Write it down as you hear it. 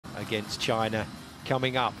against China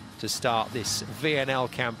coming up to start this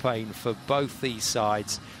VNL campaign for both these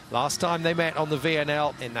sides. Last time they met on the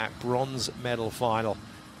VNL in that bronze medal final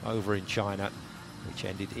over in China, which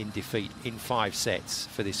ended in defeat in 5 sets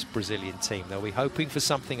for this Brazilian team. They'll be hoping for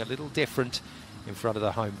something a little different in front of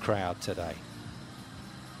the home crowd today.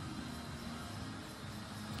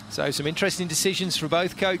 So some interesting decisions for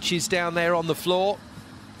both coaches down there on the floor,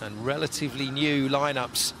 and relatively new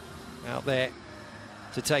lineups out there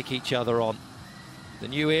to take each other on. The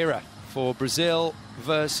new era for Brazil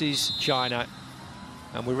versus China,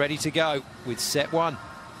 and we're ready to go with set 1.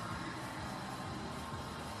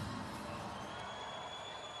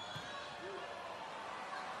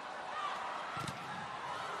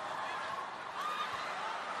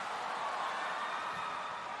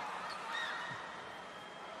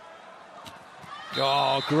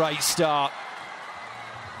 Oh, great start.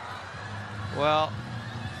 Well,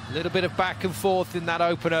 a little bit of back and forth in that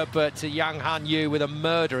opener, but Yang Han-yu with a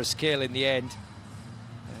murderous kill in the end.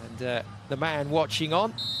 And the man watching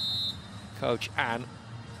on, Coach An,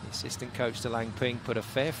 the assistant coach to Lang Ping, put a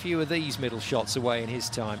fair few of these middle shots away in his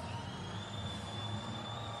time.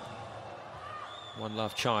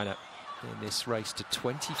 1-love China in this race to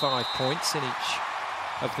 25 points in each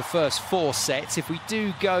of the first 4 sets. If we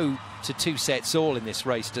do go to 2 sets all in this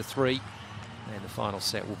race to 3, then the final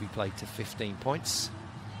set will be played to 15 points.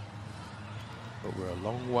 But we're a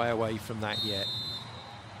long way away from that yet.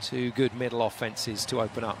 2 good middle offenses to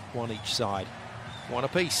open up, 1 each side. 1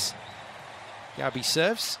 apiece. Gabi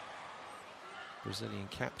serves. Brazilian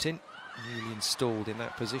captain, newly installed in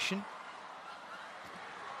that position.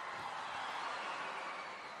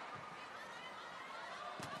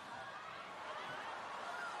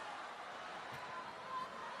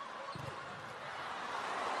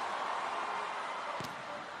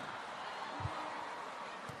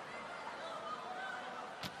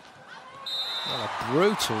 Well, a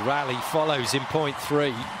brutal rally follows in point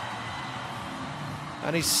 3.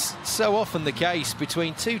 And it's so often the case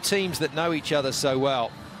between 2 teams that know each other so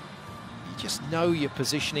well. You just know your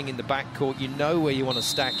positioning in the backcourt, you know where you want to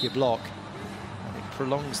stack your block, and it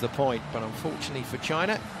prolongs the point. But unfortunately for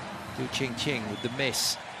China, Du Qingqing with the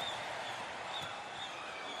miss.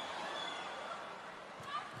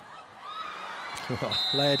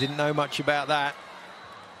 Lair didn't know much about that.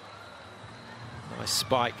 Nice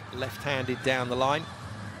spike, left-handed down the line.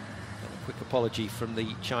 And a quick apology from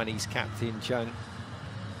the Chinese captain, Zheng,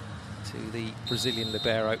 to the Brazilian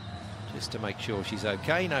libero, just to make sure she's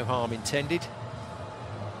okay. No harm intended.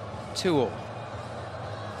 2-all.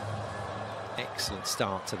 Excellent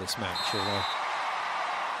start to this match, although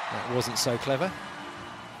that wasn't so clever.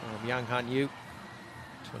 Yang Han-yu,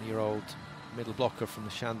 20-year-old middle blocker from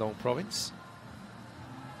the Shandong province.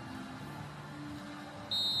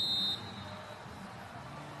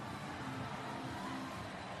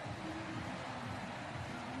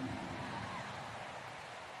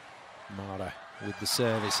 Mara with the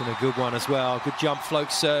service, and a good one as well. Good jump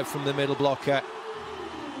float serve from the middle blocker.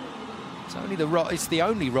 It's the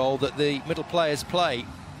only role that the middle players play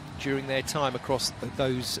during their time across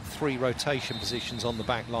those 3 rotation positions on the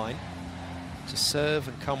back line. To serve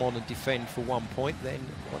and come on and defend for 1 point. Then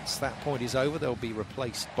once that point is over, they'll be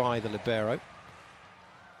replaced by the libero.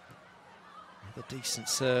 Another decent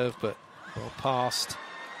serve, but well passed.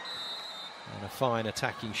 And a fine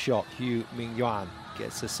attacking shot. Hu Mingyuan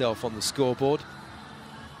gets herself on the scoreboard.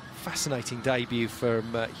 Fascinating debut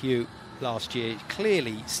from Hu last year.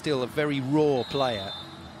 Clearly still a very raw player,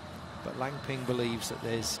 but Lang Ping believes that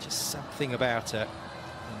there's just something about her,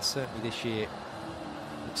 and certainly this year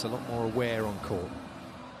looks a lot more aware on court.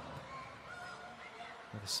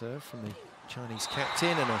 Another serve from the Chinese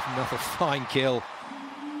captain, and another fine kill.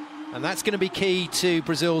 And that's going to be key to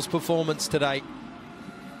Brazil's performance today.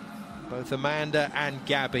 Both Amanda and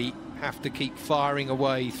Gabi have to keep firing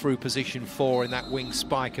away through position 4 in that wing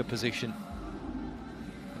spiker position.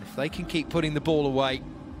 And if they can keep putting the ball away,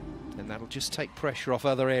 then that'll just take pressure off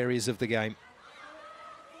other areas of the game.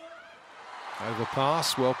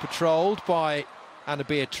 Overpass, well patrolled by Ana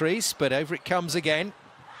Beatriz, but over it comes again.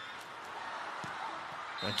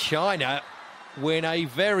 And China win a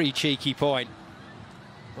very cheeky point.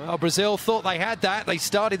 Well, Brazil thought they had that. They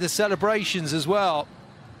started the celebrations as well.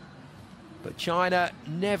 But China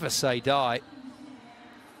never say die.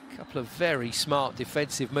 A couple of very smart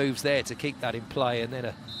defensive moves there to keep that in play, and then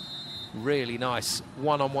a really nice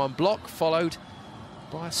one-on-one block followed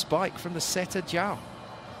by a spike from the setter Zhao.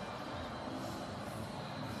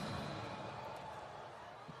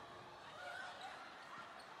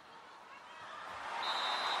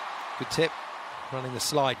 Good tip, running the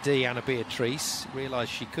slide D, Ana Beatriz. Realised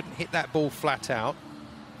she couldn't hit that ball flat out.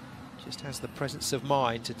 Just has the presence of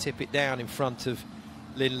mind to tip it down in front of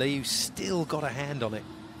Lin Li, who's still got a hand on it.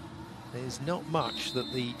 There's not much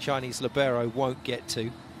that the Chinese libero won't get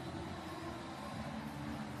to.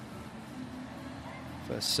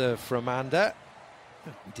 First serve for Amanda.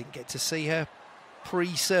 We didn't get to see her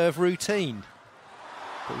pre-serve routine,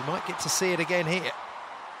 but we might get to see it again here.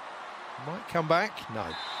 Might come back. No.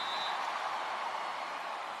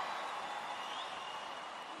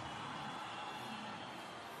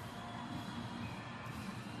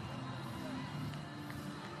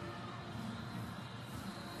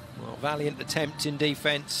 Well, valiant attempt in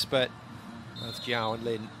defence, but both Zhao and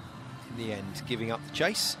Lin in the end giving up the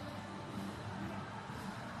chase.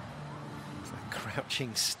 It's that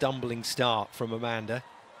crouching, stumbling start from Amanda.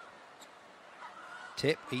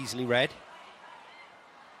 Tip, easily read.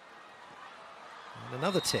 And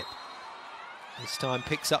another tip. This time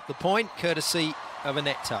picks up the point, courtesy of a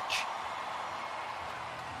net touch.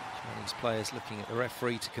 Chinese players looking at the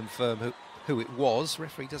referee to confirm who it was.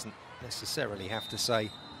 Referee doesn't necessarily have to say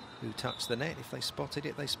who touched the net. If they spotted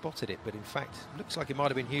it, they spotted it. But in fact, it looks like it might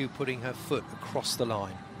have been Hugh putting her foot across the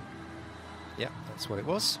line. Yeah, that's what it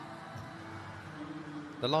was.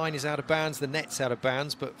 The line is out of bounds, the net's out of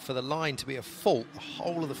bounds, but for the line to be a fault, the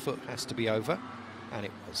whole of the foot has to be over, and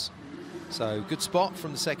it was. So, good spot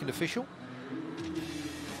from the second official. And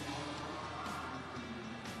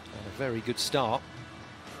a very good start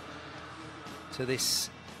to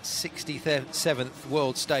this 67th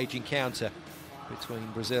world stage encounter between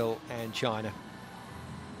Brazil and China.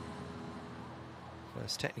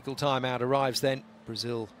 First technical timeout arrives then,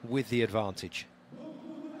 Brazil with the advantage.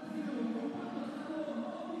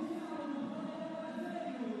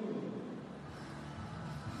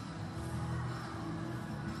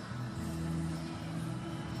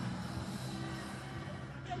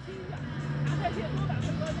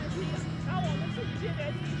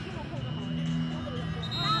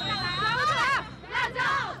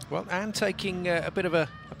 Well, Anne taking a bit of a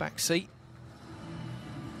back seat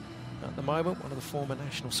at the moment. One of the former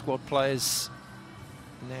national squad players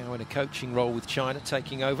now in a coaching role with China,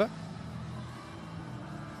 taking over.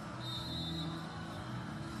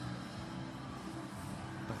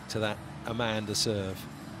 Back to that Amanda serve.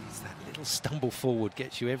 It's that little stumble forward,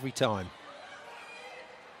 gets you every time.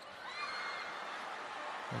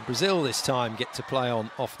 And Brazil this time get to play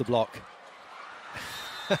on off the block.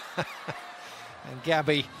 And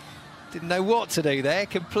Gabby didn't know what to do there,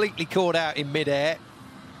 completely caught out in mid-air.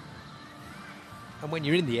 And when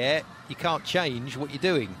you're in the air, you can't change what you're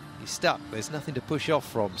doing. You're stuck, there's nothing to push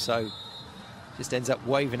off from, so just ends up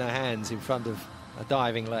waving her hands in front of a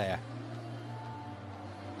diving layer.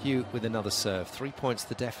 Hugh with another serve, 3 points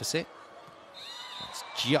the deficit. That's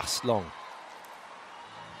just long.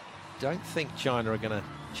 Don't think China are going to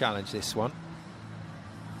challenge this one.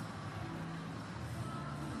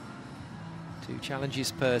 2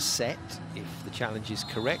 challenges per set. If the challenge is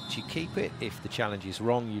correct, you keep it. If the challenge is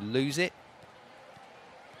wrong, you lose it.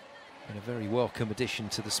 And a very welcome addition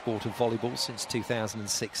to the sport of volleyball since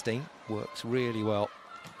 2016. Works really well.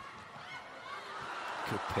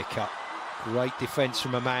 Good pick up. Great defence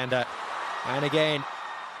from Amanda. And again,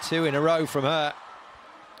 2 in a row from her.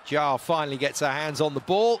 Zhao finally gets her hands on the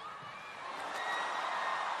ball.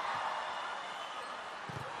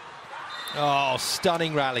 Oh,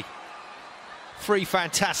 stunning rally. 3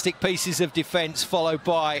 fantastic pieces of defence followed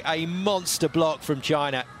by a monster block from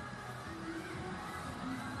China.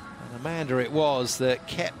 And Amanda it was that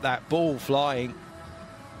kept that ball flying.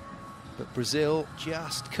 But Brazil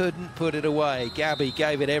just couldn't put it away. Gabby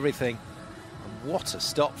gave it everything. And what a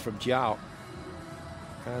stop from Zhao.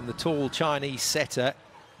 And the tall Chinese setter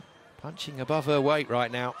punching above her weight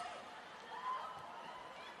right now.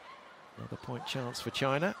 Another point chance for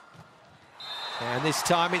China. And this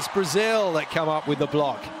time it's Brazil that come up with the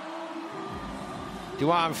block.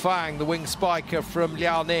 Duan Fang, the wing spiker from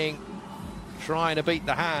Liaoning, trying to beat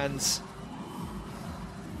the hands,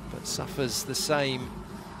 but suffers the same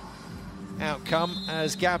outcome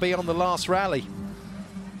as Gabby on the last rally.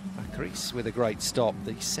 Macris with a great stop,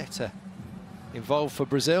 the setter involved for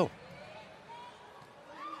Brazil.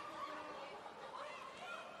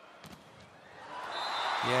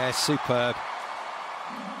 Yeah, superb.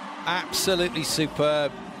 Absolutely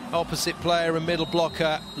superb. Opposite player and middle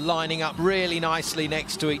blocker lining up really nicely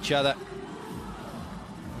next to each other.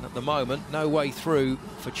 And at the moment, no way through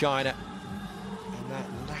for China. And that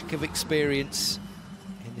lack of experience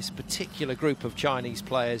in this particular group of Chinese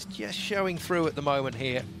players just showing through at the moment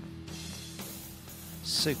here.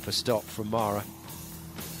 Super stop from Mara.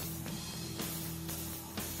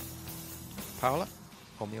 Paula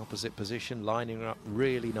on the opposite position, lining up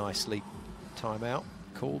really nicely. Timeout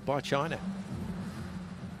called by China.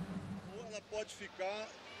 Ela pode ficar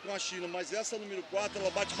com a China, mas essa número 4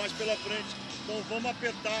 ela bate mais pela frente. Então vamos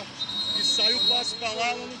apertar e sai o passe para lá,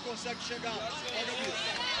 ela não consegue chegar. Olha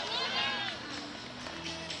isso.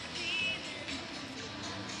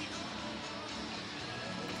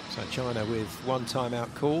 So China with one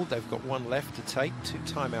timeout called. They've got one left to take, 2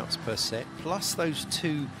 timeouts per set, plus those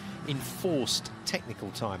 2 enforced technical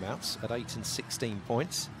timeouts at 8 and 16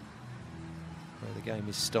 points, where the game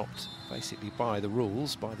is stopped basically by the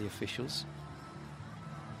rules, by the officials.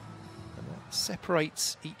 And that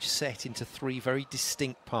separates each set into 3 very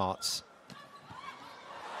distinct parts.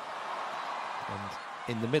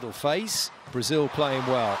 And in the middle phase, Brazil playing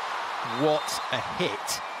well. What a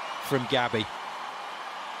hit from Gabby.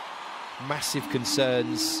 Massive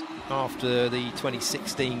concerns after the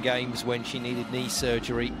 2016 games when she needed knee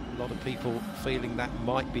surgery. A lot of people feeling that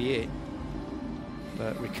might be it.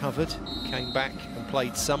 But recovered, came back and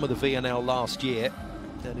played some of the VNL last year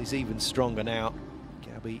and is even stronger now.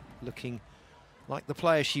 Gabby looking like the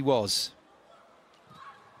player she was.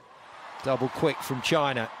 Double quick from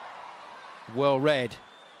China. Well read.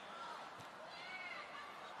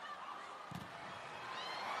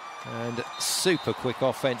 And super quick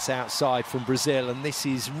offense outside from Brazil, and this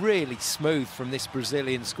is really smooth from this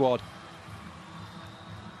Brazilian squad.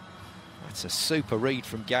 That's a super read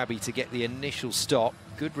from Gabby to get the initial stop.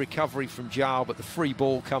 Good recovery from Zhao, but the free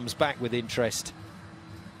ball comes back with interest.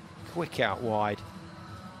 Quick out wide.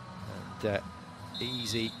 And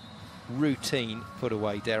easy, routine put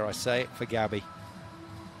away, dare I say it, for Gabby.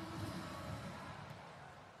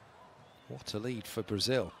 What a lead for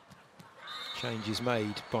Brazil. Changes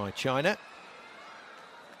made by China.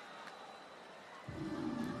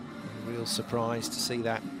 A real surprise to see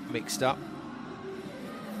that mixed up.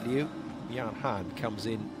 Liu Yanhan comes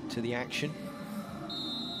in to the action.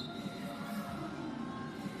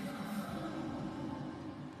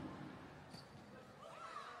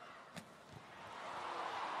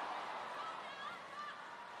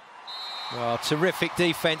 Well, terrific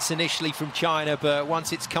defense initially from China, but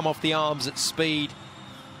once it's come off the arms at speed,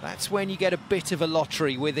 that's when you get a bit of a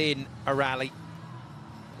lottery within a rally.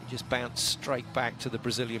 They just bounce straight back to the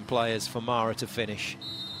Brazilian players for Mara to finish.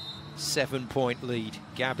 7-point lead.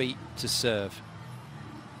 Gabby to serve.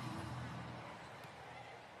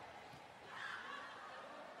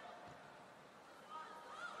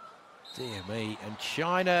 Dear me, and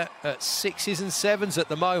China at 6s and 7s at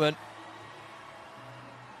the moment.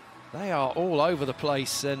 They are all over the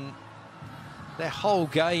place, and their whole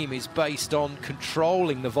game is based on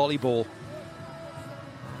controlling the volleyball.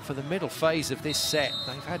 For the middle phase of this set,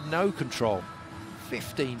 they've had no control.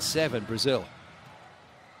 15-7 Brazil.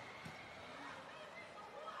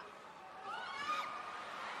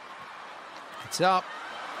 It's up.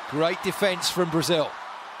 Great defense from Brazil.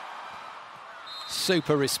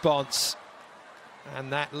 Super response.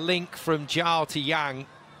 And that link from Zhao to Yang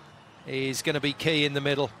is going to be key in the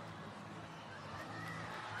middle.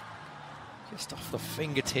 Just off the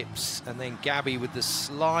fingertips, and then Gabby with the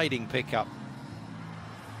sliding pickup.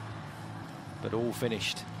 But all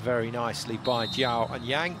finished very nicely by Zhao and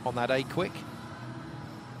Yang on that A-quick.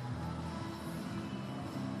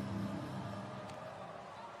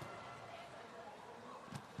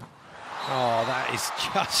 Oh, that is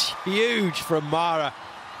just huge from Mara.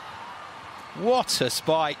 What a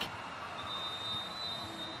spike.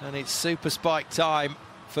 And it's super spike time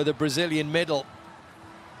for the Brazilian middle.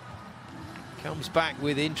 Comes back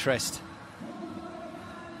with interest.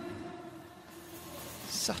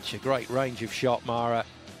 Such a great range of shot, Mara.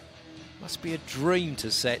 Must be a dream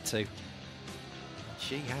to set to.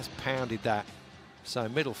 She has pounded that. So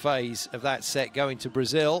middle phase of that set going to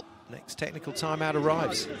Brazil. Next technical timeout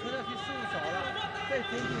arrives.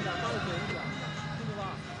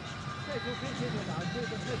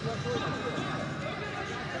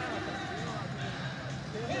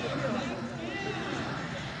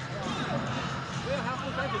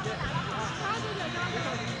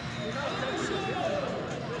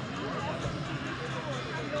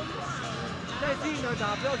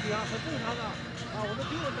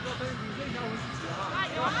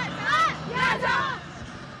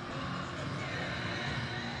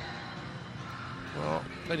 Well,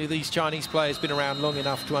 plenty of these Chinese players been around long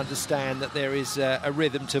enough to understand that there is a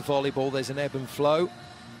rhythm to volleyball. There's an ebb and flow,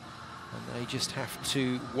 and they just have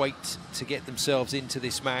to wait to get themselves into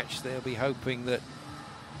this match. They'll be hoping that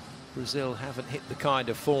Brazil haven't hit the kind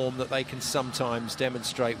of form that they can sometimes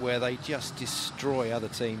demonstrate, where they just destroy other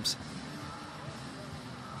teams.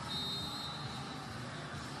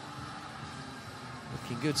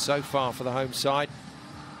 Looking good so far for the home side.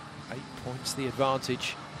 8 points the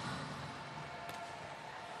advantage.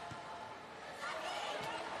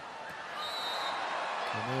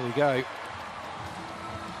 And there we go.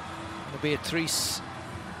 Beatrice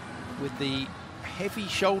with the heavy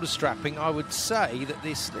shoulder strapping. I would say that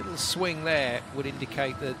this little swing there would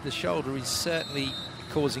indicate that the shoulder is certainly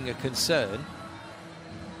causing a concern.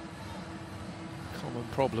 Common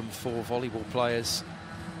problem for volleyball players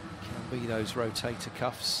can be those rotator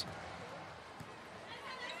cuffs.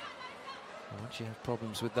 Once you have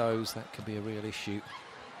problems with those, that can be a real issue.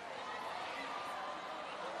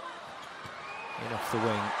 In off the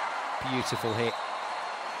wing, beautiful hit.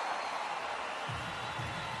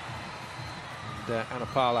 And Anna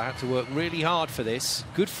Paula had to work really hard for this.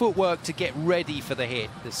 Good footwork to get ready for the hit.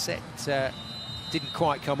 The set didn't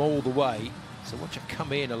quite come all the way, so watch her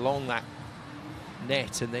come in along that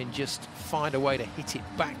net and then just find a way to hit it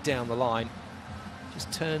back down the line.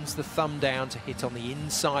 Just turns the thumb down to hit on the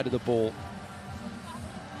inside of the ball.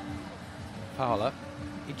 Paula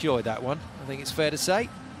enjoyed that one, I think it's fair to say.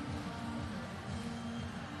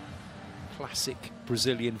 Classic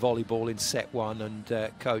Brazilian volleyball in set one,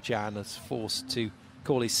 and Coach Ann is forced to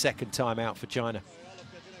call his second time out for China.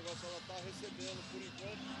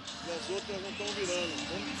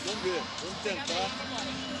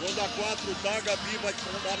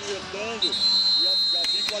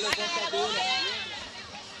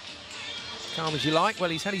 Calm as you like. Well,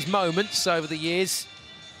 he's had his moments over the years.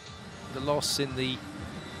 The loss in the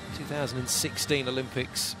 2016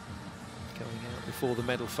 Olympics, going out before the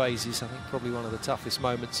medal phases, I think probably one of the toughest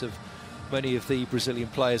moments of many of the Brazilian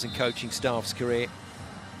players and coaching staff's career.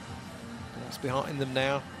 That's behind them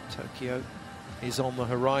now. Tokyo is on the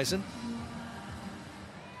horizon.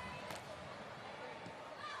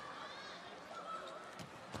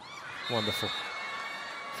 Wonderful.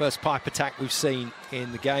 First pipe attack we've seen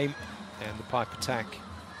in the game, and the pipe attack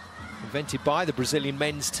invented by the Brazilian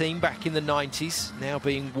men's team back in the 90s, now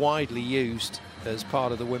being widely used as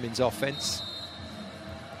part of the women's offense.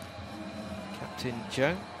 Captain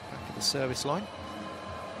Joe back at the service line.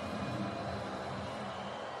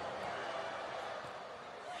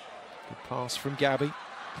 Good pass from Gabby.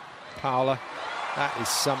 Paula, that is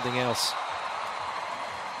something else.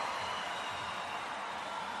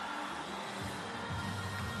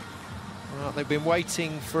 Well, they've been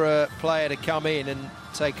waiting for a player to come in and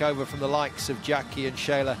take over from the likes of Jackie and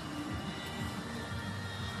Shayla.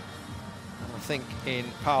 And I think in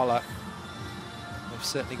Paula, they've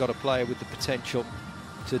certainly got a player with the potential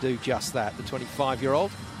to do just that. The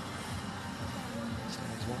 25-year-old.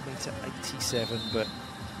 Stands 1.87 m, but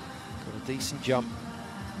got a decent jump.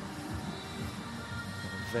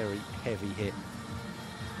 And a very heavy hit.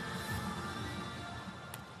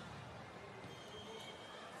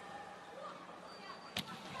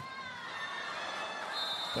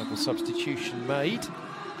 Double substitution made.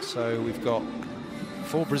 So we've got,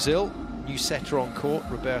 for Brazil, new setter on court.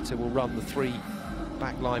 Roberta will run the 3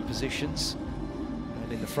 backline positions.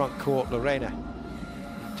 And in the front court, Lorena,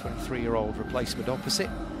 23-year-old replacement opposite.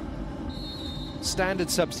 Standard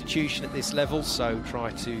substitution at this level, so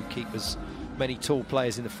try to keep as many tall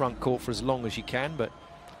players in the front court for as long as you can, but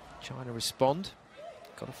China respond.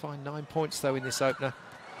 Got to find 9 points, though, in this opener.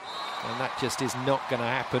 And that just is not going to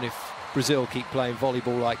happen if Brazil keep playing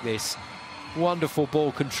volleyball like this. Wonderful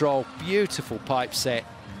ball control, beautiful pipe set.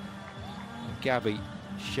 And Gabby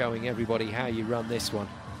showing everybody how you run this one.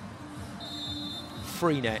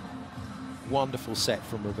 Free net, wonderful set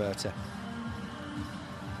from Roberta.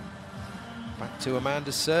 Back to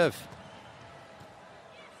Amanda's serve.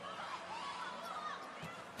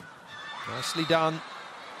 Nicely done.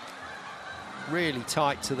 Really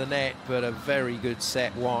tight to the net, but a very good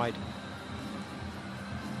set wide.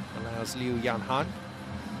 Allows Liu Yanhan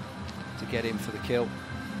to get in for the kill.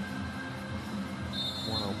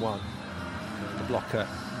 One-on-one. The blocker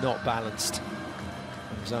not balanced.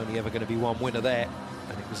 There was only ever going to be one winner there,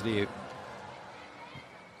 and it was Liu.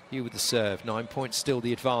 Liu with the serve. 9 points still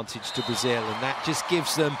the advantage to Brazil, and that just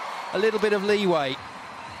gives them a little bit of leeway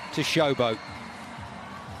to showboat.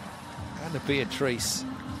 And the Beatrice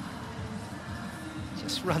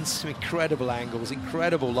just runs some incredible angles,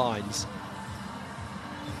 incredible lines.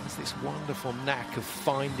 This wonderful knack of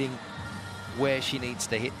finding where she needs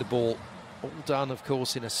to hit the ball. All done, of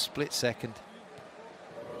course, in a split second.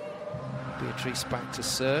 Beatrice back to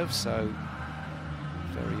serve, so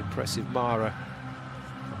very impressive. Mara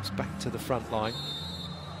comes back to the front line.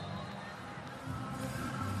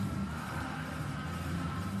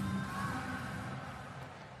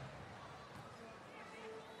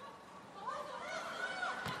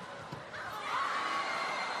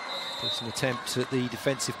 It's an attempt at the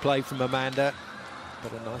defensive play from Amanda,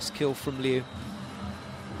 but a nice kill from Liu.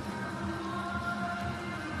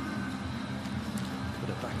 Put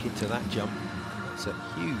her back into that jump. It's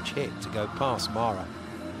a huge hit to go past Mara.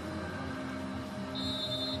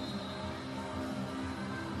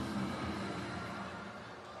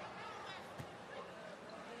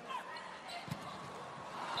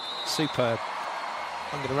 Superb.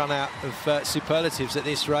 I'm going to run out of superlatives at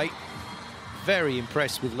this rate. Very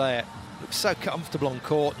impressed with Leia. Looks so comfortable on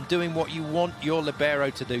court and doing what you want your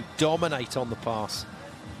libero to do. Dominate on the pass.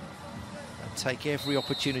 And take every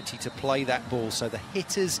opportunity to play that ball so the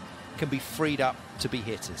hitters can be freed up to be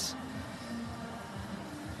hitters.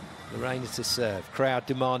 Lorraine to serve. Crowd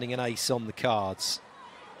demanding an ace on the cards.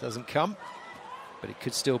 Doesn't come, but it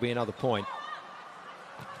could still be another point.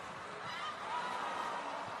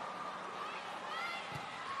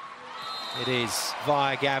 It is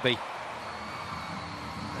via Gabby.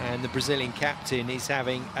 And the Brazilian captain is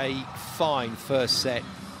having a fine first set.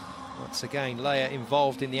 Once again, Leia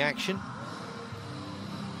involved in the action.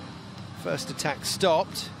 First attack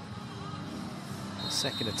stopped. The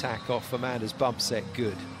second attack off Amanda's bump set,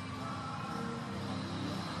 good.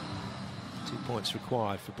 2 points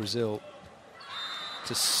required for Brazil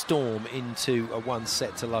to storm into a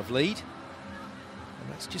 1-set-to-love lead.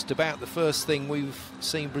 And that's just about the first thing we've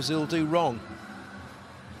seen Brazil do wrong.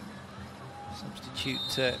 Substitute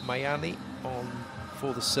Mayani on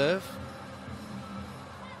for the serve.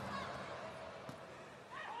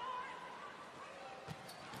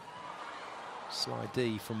 Slide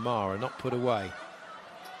D from Mara, not put away.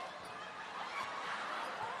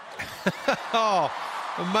 Oh,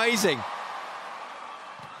 amazing.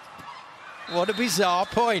 What a bizarre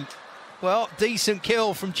point. Well, decent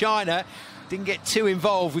kill from China. Didn't get too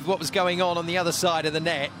involved with what was going on the other side of the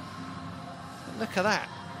net. But look at that.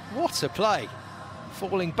 What a play.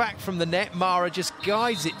 Falling back from the net, Mara just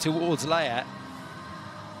guides it towards Leia.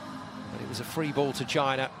 But it was a free ball to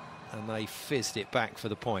China, and they fizzed it back for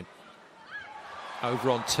the point. Over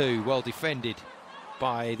on 2, well defended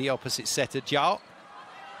by the opposite setter, Zhao.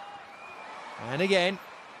 And again,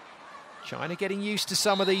 China getting used to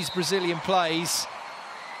some of these Brazilian plays.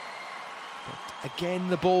 But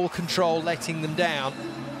again, the ball control letting them down.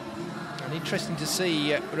 And interesting to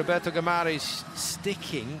see Roberto Guimarães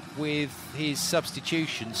sticking with his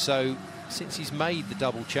substitution. So since he's made the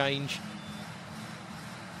double change,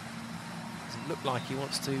 doesn't look like he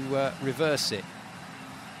wants to reverse it.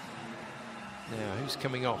 Now, who's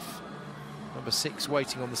coming off? Number 6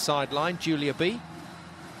 waiting on the sideline, Julia B.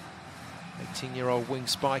 18-year-old wing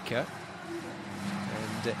spiker.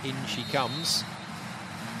 And in she comes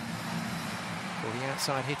for the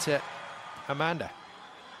outside hitter, Amanda.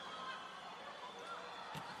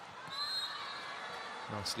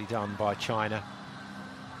 Nicely done by China.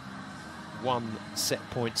 1 set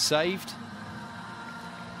point saved.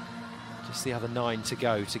 Just the other 9 to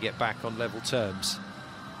go to get back on level terms.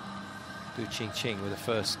 Bu Qingqing with the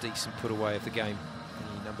first decent put away of the game,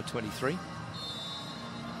 the number 23.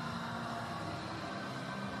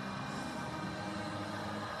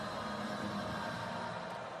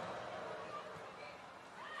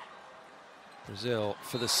 Brazil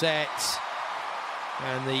for the set.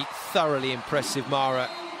 And the thoroughly impressive Mara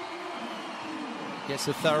gets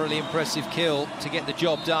a thoroughly impressive kill to get the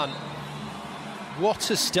job done. What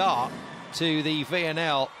a start to the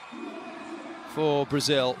VNL for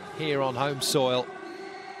Brazil here on home soil.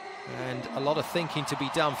 And a lot of thinking to be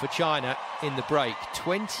done for China in the break.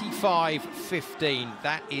 25-15.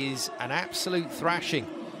 That is an absolute thrashing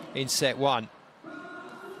in set 1.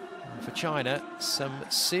 And for China, some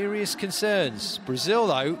serious concerns. Brazil,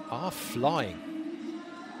 though, are flying.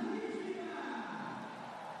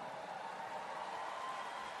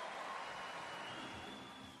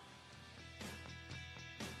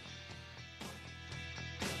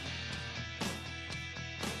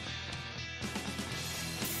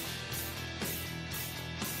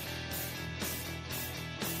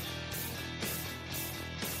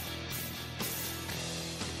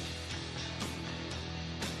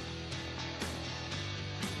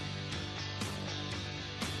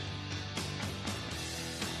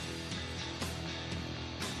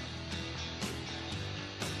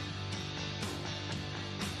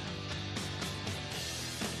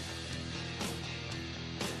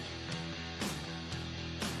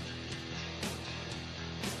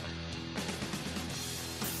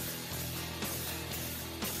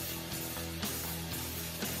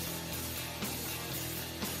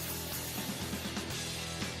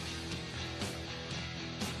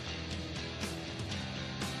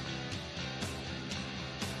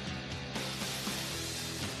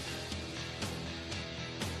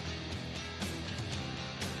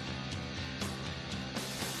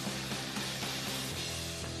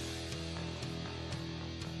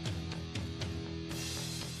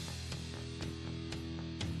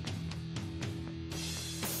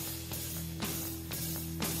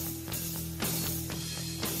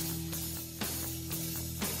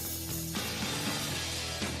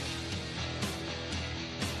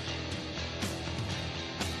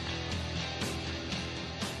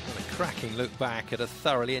 cracking look back at a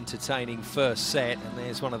thoroughly entertaining first set, and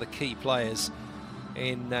there's one of the key players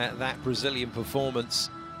in that Brazilian performance,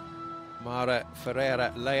 Mara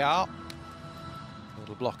Ferreira Leal,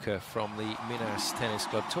 little blocker from the Minas Tennis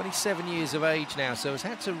Club, 27 years of age now, so has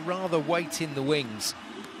had to rather wait in the wings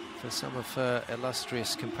for some of her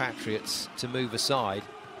illustrious compatriots to move aside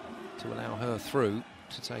to allow her through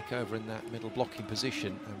to take over in that middle blocking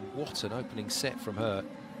position. And what an opening set from her.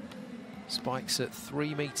 Spikes at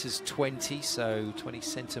 3 meters 20, so 20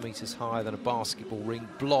 centimeters higher than a basketball ring.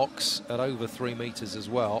 Blocks at over 3 meters as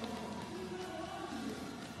well.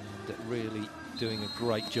 And really doing a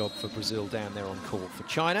great job for Brazil down there on court. For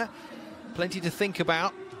China, plenty to think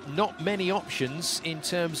about. Not many options in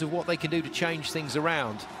terms of what they can do to change things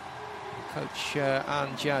around. Coach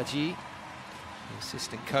An Jiaji, the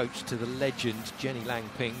assistant coach to the legend Jenny Lang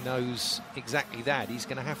Ping, knows exactly that. He's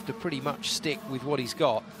going to have to pretty much stick with what he's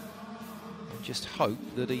got. Just hope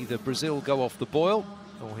that either Brazil go off the boil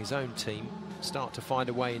or his own team start to find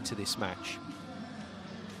a way into this match.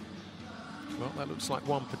 Well, that looks like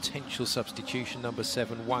one potential substitution. Number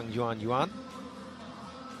 7, Wang Yuan,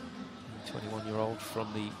 21-year-old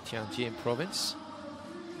from the Tianjin province.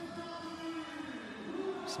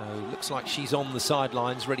 So looks like she's on the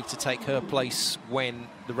sidelines, ready to take her place when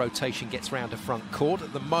the rotation gets round to front court.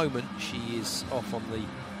 At the moment, she is off on the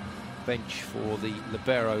bench for the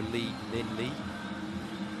libero Lin Li.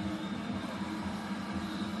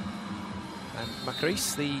 And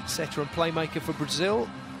Macris, the setter and playmaker for Brazil,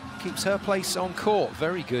 keeps her place on court.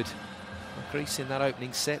 Very good. Macris in that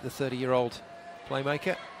opening set, the 30-year-old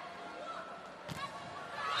playmaker.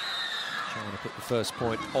 Trying to put the first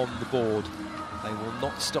point on the board. They will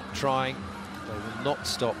not stop trying. They will not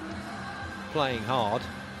stop playing hard.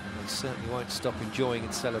 And they certainly won't stop enjoying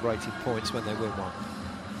and celebrating points when they win one.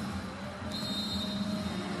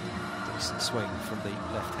 Decent swing from the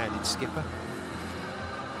left-handed skipper.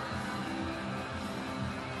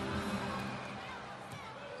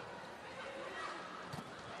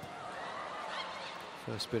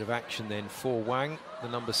 First bit of action then for Wang, the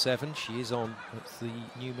number 7. She is on at the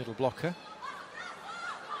new middle blocker.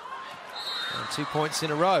 And 2 points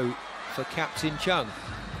in a row for Captain Chung.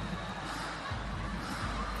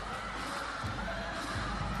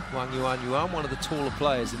 Wang Yuan, one of the taller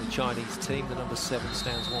players in the Chinese team. The number 7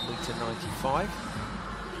 stands 1.95 meters.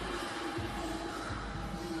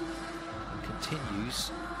 And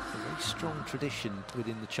continues a very strong tradition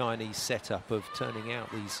within the Chinese setup of turning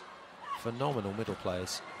out these phenomenal middle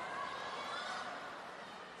players.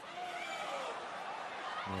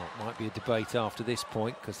 Well, it might be a debate after this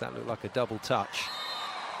point, because that looked like a double touch.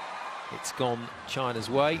 It's gone China's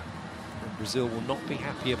way, and Brazil will not be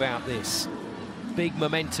happy about this. Big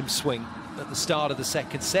momentum swing at the start of the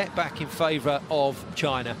second set, back in favour of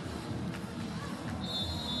China.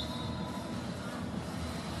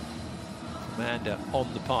 Amanda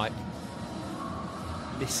on the pipe,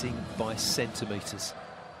 missing by centimetres.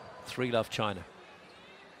 3-love China.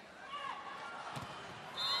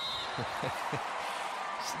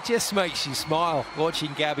 Just makes you smile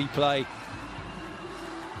watching Gabby play.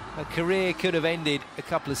 Her career could have ended a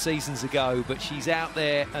couple of seasons ago, but she's out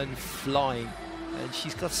there and flying. And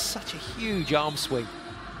she's got such a huge arm swing.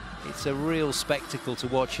 It's a real spectacle to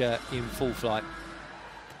watch her in full flight.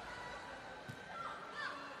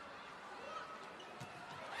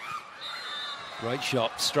 Great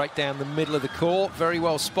shot, straight down the middle of the court. Very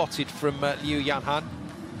well spotted from Liu Yanhan.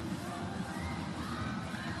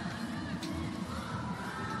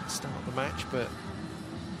 Didn't start the match, but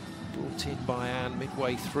brought in by Anne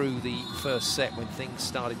midway through the first set when things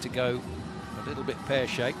started to go a little bit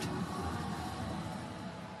pear-shaped.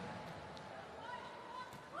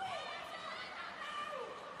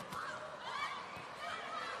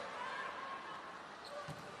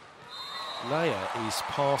 Leia is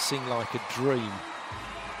passing like a dream,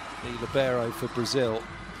 the libero for Brazil.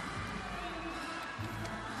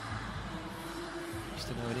 Used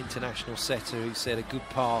to know an international setter who said a good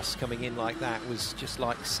pass coming in like that was just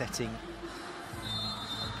like setting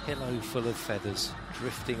a pillow full of feathers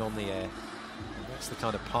drifting on the air. And that's the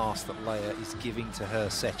kind of pass that Leia is giving to her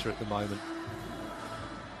setter at the moment.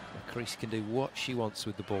 Macris can do what she wants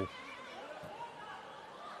with the ball.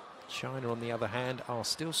 China, on the other hand, are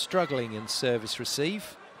still struggling in service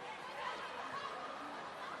receive.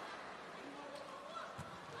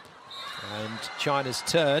 And China's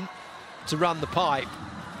turn to run the pipe.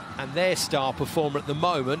 And their star performer at the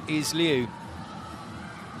moment is Liu.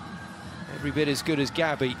 Every bit as good as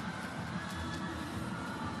Gabby.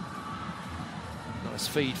 Nice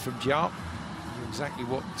feed from Jia. Knew exactly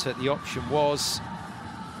what the option was.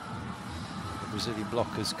 The Brazilian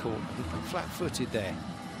blockers caught a little flat-footed there.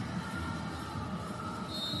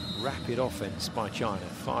 rapid offense by China.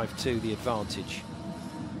 5-2 the advantage.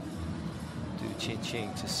 Du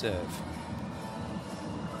Qingqing to serve.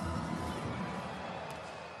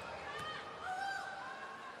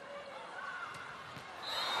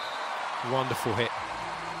 Wonderful hit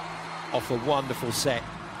off a wonderful set.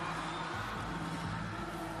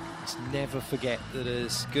 Let's never forget that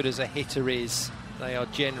as good as a hitter is, they are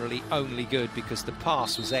generally only good because the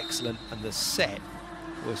pass was excellent and the set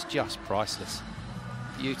was just priceless.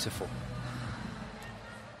 Beautiful.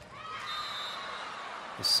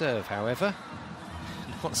 The serve, however,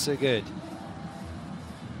 not so good.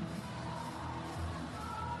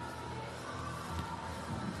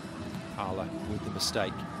 Parla with the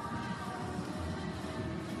mistake.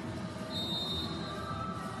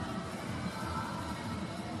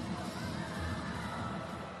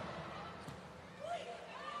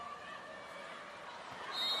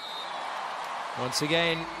 Once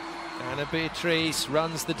again, Anna Beatrice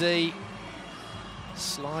runs the D,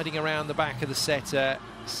 sliding around the back of the setter,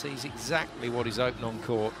 sees exactly what is open on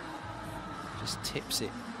court, just tips it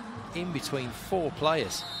in between 4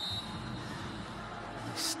 players.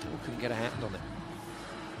 He still couldn't get a hand on it.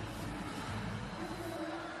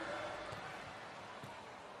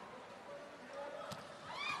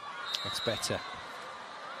 That's better.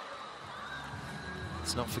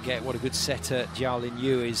 Let's not forget what a good setter Jialin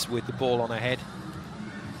Yu is with the ball on her head.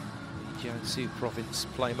 The Jiangsu province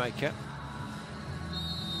playmaker.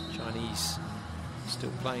 Chinese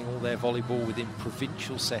still playing all their volleyball within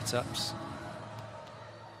provincial setups.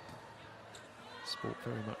 Sport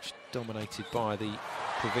very much dominated by the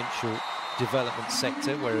provincial development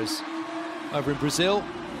sector, whereas over in Brazil,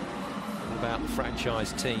 all about the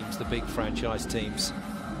franchise teams, the big franchise teams.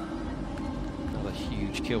 Another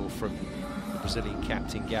huge kill from Brazilian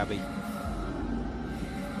captain Gabi.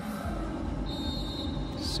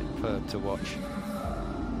 Superb to watch.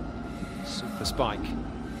 Super spike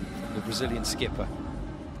from the Brazilian skipper.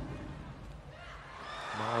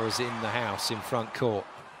 Mara's in the house in front court.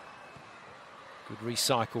 Good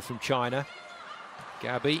recycle from China.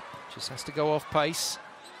 Gabi just has to go off pace.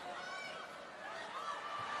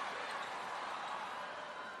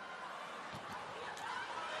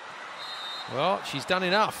 Well, she's done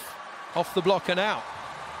enough. Off the block and out.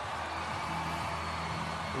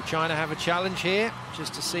 Will China have a challenge here,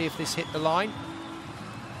 just to see if this hit the line?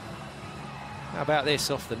 How about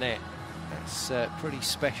this off the net? That's pretty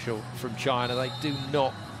special from China. They do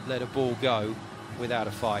not let a ball go without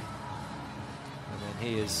a fight. And then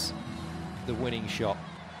here's the winning shot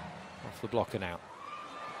off the block and out.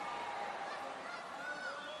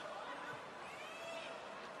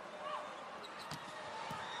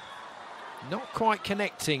 Not quite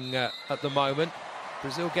connecting at the moment.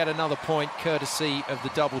 Brazil get another point courtesy of the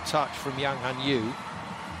double touch from Yang Han Yu.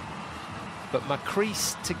 But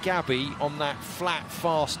Macris to Gabi on that flat,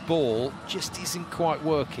 fast ball just isn't quite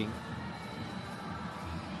working.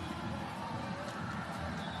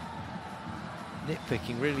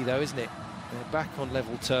 Nitpicking really though, isn't it? They're back on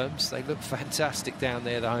level terms. They look fantastic down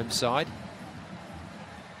there, the home side.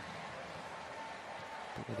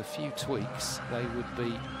 But with a few tweaks, they would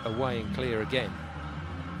be away and clear again.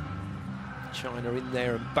 China in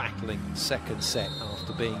there and battling second set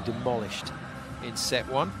after being demolished in set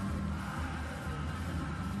 1.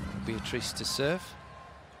 Beatrice to serve.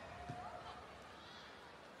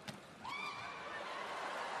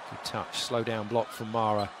 Good touch, slow down block from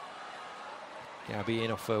Mara. Gabi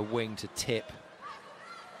in off her wing to tip.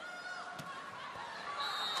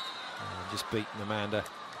 And just beaten Amanda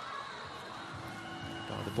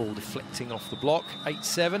by the ball deflecting off the block.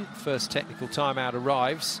 8-7, first technical timeout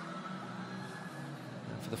arrives.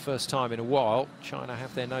 And for the first time in a while, China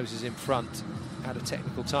have their noses in front at a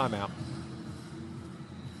technical timeout.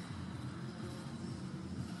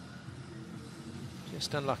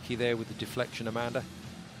 Just unlucky there with the deflection, Amanda.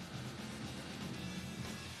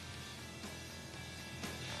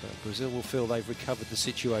 But Brazil will feel they've recovered the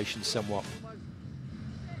situation somewhat.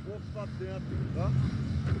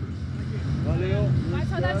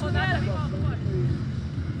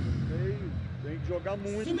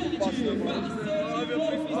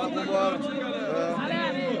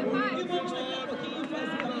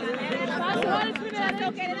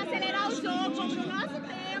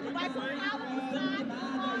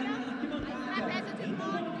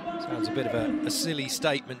 Sounds a bit of a silly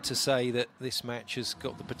statement to say that this match has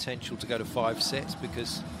got the potential to go to 5 sets,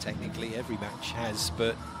 because technically every match has,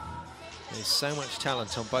 but there's so much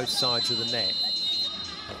talent on both sides of the net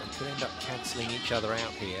that they could end up cancelling each other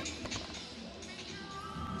out here.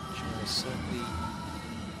 China's certainly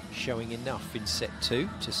showing enough in set 2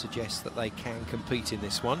 to suggest that they can compete in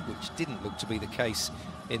this one, which didn't look to be the case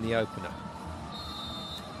in the opener.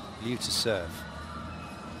 Liu to serve.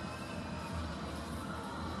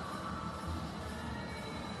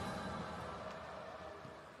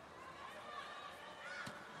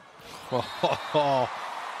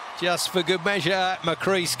 Just for good measure,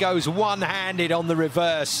 Macrease goes one-handed on the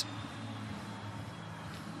reverse.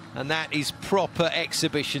 And that is proper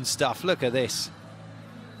exhibition stuff. Look at this.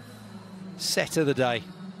 Set of the day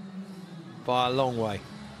by a long way.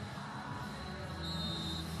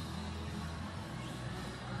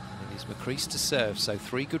 It is Macrease to serve, so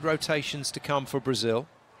 3 good rotations to come for Brazil.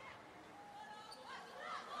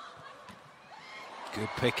 Good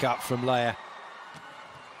pick up from Leia.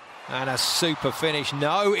 And a super finish.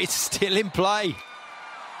 No, it's still in play.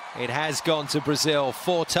 It has gone to Brazil.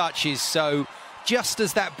 4 touches, so just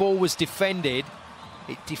as that ball was defended,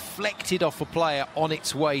 it deflected off a player on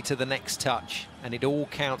its way to the next touch, and it all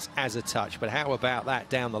counts as a touch. But how about that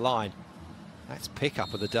down the line? That's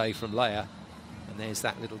pick-up of the day from Leia, and there's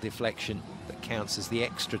that little deflection that counts as the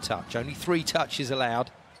extra touch. Only 3 touches allowed.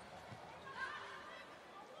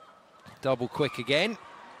 Double quick again.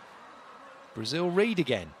 Brazil read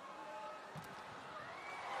again.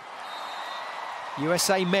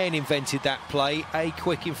 USA men invented that play. A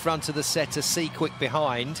quick in front of the setter, C quick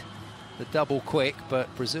behind. The double quick,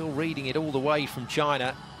 but Brazil reading it all the way from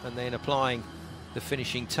China and then applying the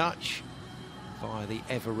finishing touch via the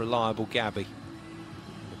ever-reliable Gabby.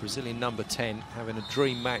 The Brazilian number 10 having a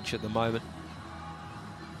dream match at the moment.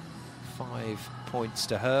 5 points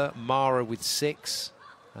to her. Mara with 6.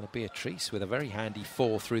 And Beatrice with a very handy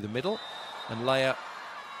 4 through the middle. And Leia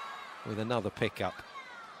with another pickup.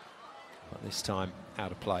 But this time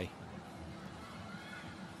out of play.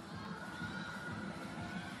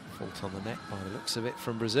 Fault on the net by the looks of it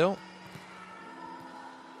from Brazil.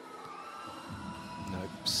 No,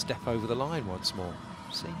 step over the line once more.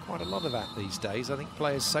 Seeing quite a lot of that these days. I think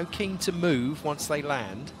players so keen to move once they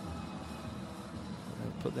land.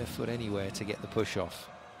 They'll put their foot anywhere to get the push off.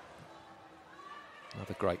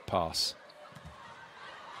 Another great pass.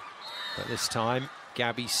 But this time,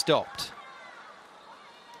 Gabby stopped.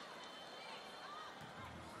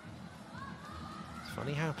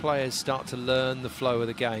 Funny how players start to learn the flow of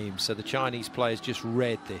the game. So the Chinese players just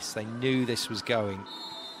read this. They knew this was going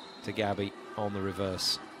to Gabby on the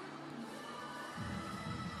reverse.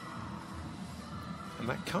 And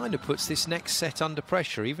that kind of puts this next set under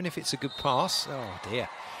pressure, even if it's a good pass. Oh dear.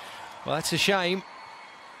 Well, that's a shame.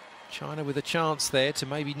 China with a chance there to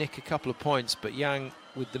maybe nick a couple of points, but Yang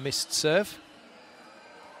with the missed serve.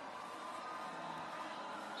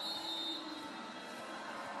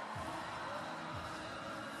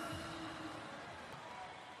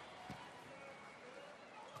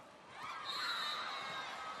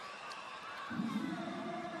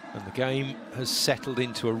 And the game has settled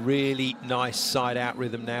into a really nice side-out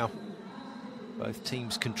rhythm now. Both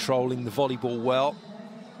teams controlling the volleyball well,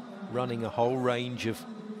 running a whole range of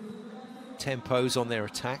tempos on their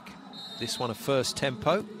attack. This one a first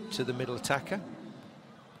tempo to the middle attacker.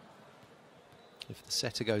 If the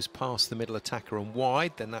setter goes past the middle attacker and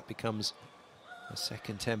wide, then that becomes a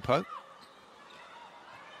second tempo.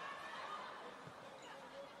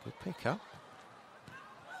 Good pick up.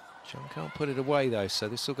 Chung can't put it away though, so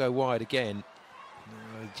this will go wide again.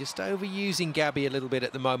 Just overusing Gabby a little bit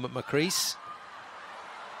at the moment, Macrease.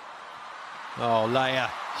 Oh, Leia,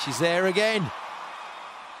 she's there again.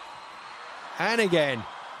 And again.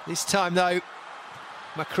 This time though,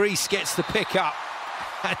 Macrease gets the pick up,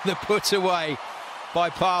 and the put away by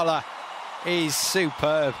Paula is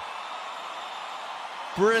superb.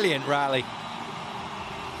 Brilliant rally.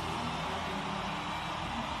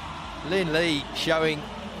 Lin Li showing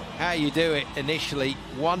how you do it initially.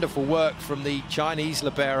 Wonderful work from the Chinese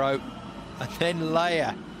libero. And then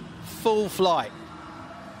Leia, full flight.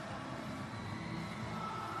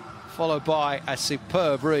 Followed by a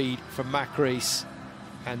superb read from Macrease.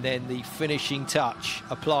 And then the finishing touch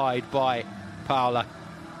applied by Paula.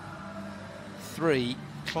 3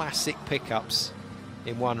 classic pickups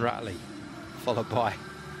in one rally, followed by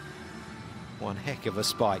one heck of a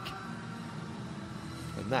spike.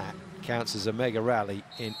 And that counts as a mega rally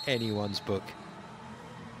in anyone's book.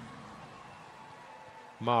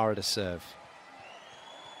 Mara to serve.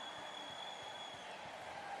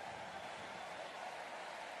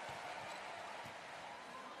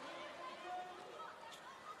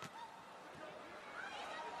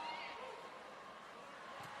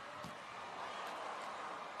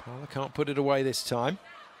 Paula can't put it away this time.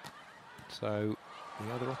 So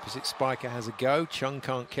the other opposite spiker has a go. Chung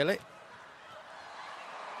can't kill it.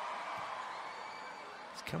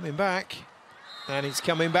 It's coming back. And he's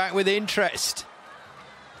coming back with interest.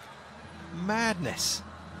 Madness.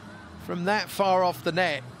 from that far off the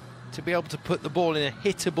net to be able to put the ball in a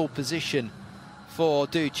hittable position for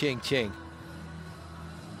Du Qingqing.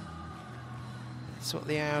 That's what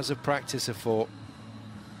the hours of practice are for.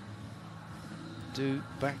 Du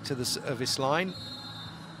back to the service line.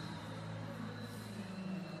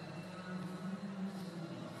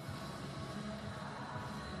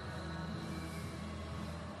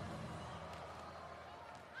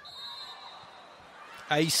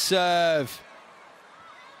 Ace serve.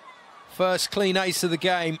 First clean ace of the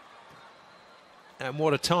game. And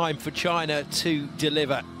what a time for China to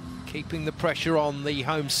deliver, keeping the pressure on the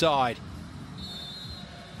home side.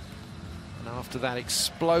 And after that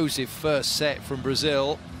explosive first set from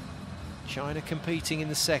Brazil, China competing in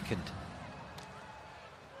the second.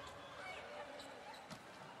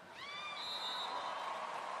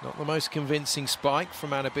 Not the most convincing spike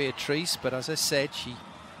from Ana Beatriz, but as I said, she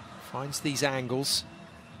finds these angles.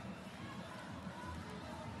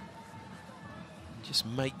 Just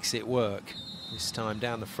makes it work. This time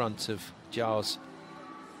down the front of Zhao's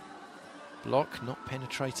block, not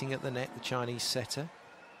penetrating at the net, the Chinese setter.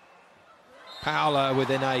 Paula with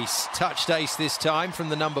an ace, touched ace this time from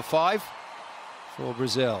the number 5 for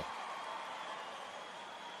Brazil.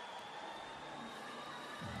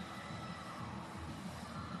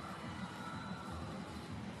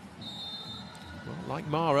 Well, like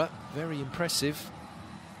Mara, very impressive.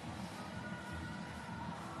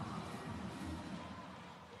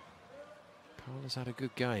 Paula's had a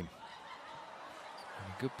good game.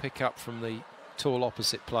 And a good pick up from the tall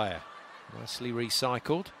opposite player. Nicely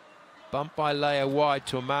recycled. Bump by Leia wide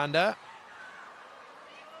to Amanda.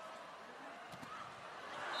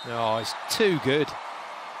 Oh, it's too good.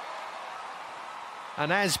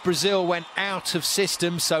 And as Brazil went out of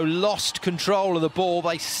system, so lost control of the ball,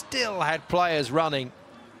 they still had players running.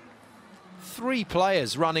 3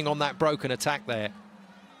 players running on that broken attack there.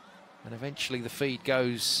 And eventually the feed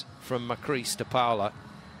goes from Macris to Paula.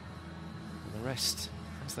 And the rest,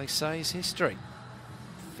 as they say, is history.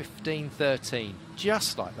 15-13,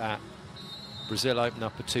 just like that. Brazil open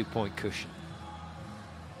up a 2-point cushion.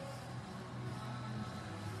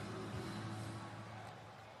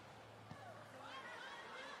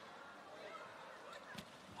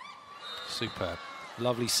 Superb.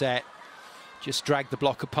 Lovely set. Just dragged the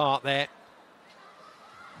block apart there.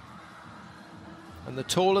 And the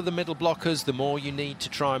taller the middle blockers, the more you need to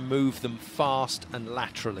try and move them fast and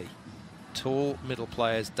laterally. Tall middle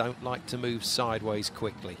players don't like to move sideways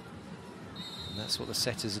quickly. And that's what the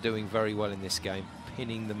setters are doing very well in this game,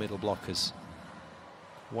 pinning the middle blockers.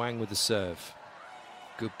 Wang with the serve.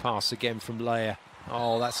 Good pass again from Leia.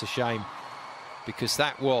 Oh, that's a shame, because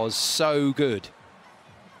that was so good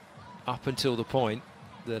up until the point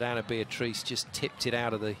that Ana Beatriz just tipped it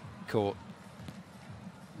out of the court.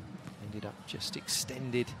 Ended up just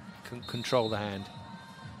extended, couldn't control the hand.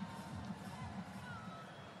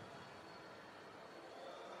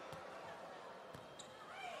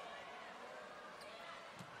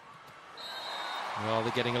 Well,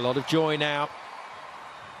 they're getting a lot of joy now.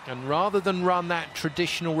 And rather than run that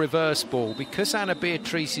traditional reverse ball, because Ana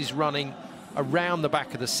Beatriz is running around the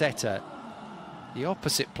back of the setter, the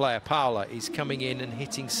opposite player, Paula, is coming in and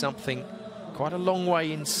hitting something quite a long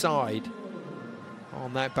way inside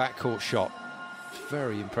on that backcourt shot.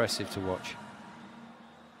 Very impressive to watch.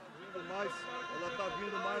 Ela tá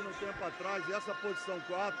vindo mais no tempo atrás, e essa posição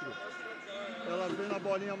 4, ela vem na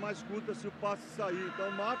bolinha mais curta se o passe sair.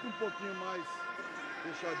 Então mata pouquinho mais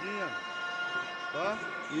fechadinha, tá?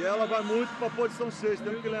 E ela vai muito para a posição 6,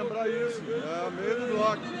 tem que lembrar isso. É a meio do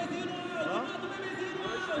bloco, tá?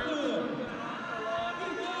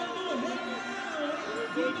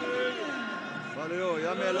 Valeu, e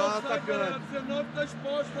a melhor atacante. 19 está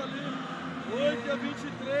exposto ali. 8 a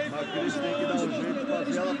 23. Mas Cris tem que dar um jeito de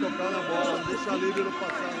fazer ela tocar na bola. Não deixa a líbero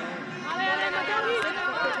passar, não.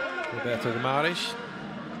 Roberto Guimarães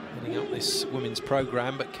heading up this women's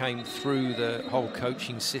program, but came through the whole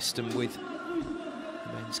coaching system with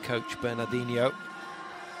men's coach Bernardinho.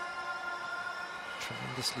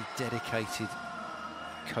 Tremendously dedicated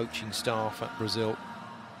coaching staff at Brazil.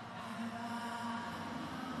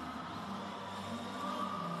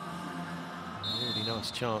 Really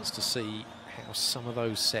nice chance to see how some of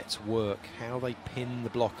those sets work, how they pin the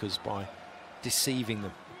blockers by deceiving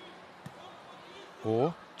them,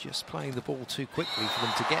 or just playing the ball too quickly for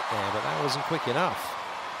them to get there, but that wasn't quick enough.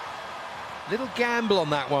 Little gamble on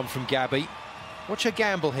that one from Gabby. Watch her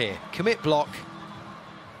gamble here. Commit block,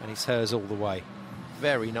 and it's hers all the way.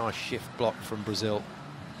 Very nice shift block from Brazil.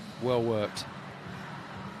 Well worked.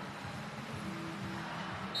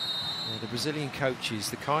 Yeah, the Brazilian coaches,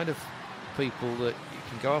 the kind of people that you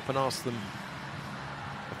can go up and ask them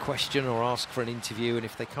a question or ask for an interview, and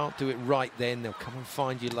if they can't do it right then, they'll come and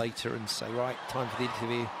find you later and say, right, time for the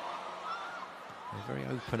interview. They're very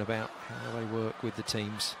open about how they work with the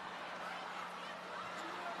teams.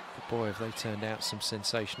 But boy, have they turned out some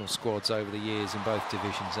sensational squads over the years in both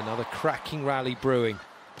divisions. Another cracking rally brewing.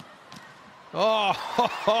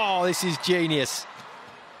 Oh, this is genius.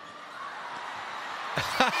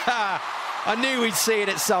 I knew we'd see it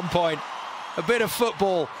at some point. A bit of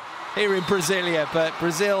football here in Brasilia, but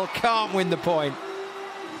Brazil can't win the point.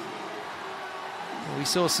 We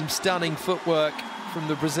saw some stunning footwork from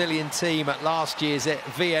the Brazilian team at last year's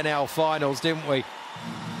VNL finals, didn't we?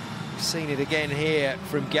 We've seen it again here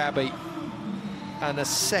from Gabi. And a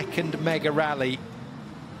second mega rally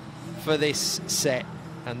for this set.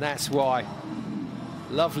 And that's why.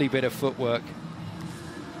 Lovely bit of footwork.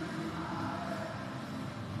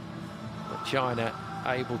 But China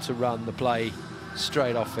able to run the play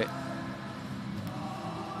straight off it.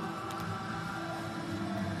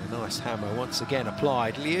 A nice hammer once again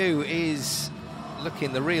applied. Liu is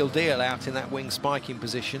looking the real deal out in that wing spiking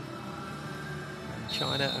position. And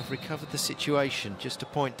China have recovered the situation, just a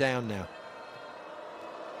point down now.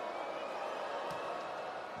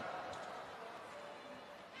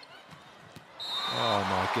 Oh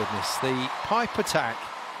my goodness, the pipe attack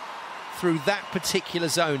through that particular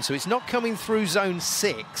zone. So it's not coming through zone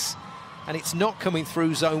 6 and it's not coming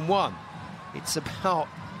through zone 1. It's about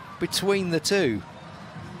between the two.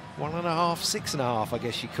 1.5, 6.5, I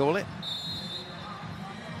guess you call it.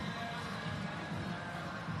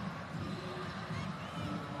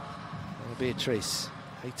 Beatriz,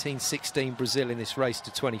 18-16 Brazil in this race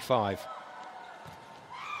to 25.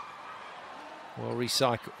 Well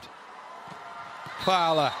recycled.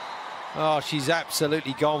 Paula, oh, she's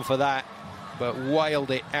absolutely gone for that, but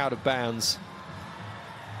wailed it out of bounds.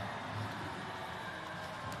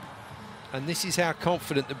 And this is how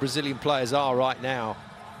confident the Brazilian players are right now.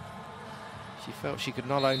 She felt she could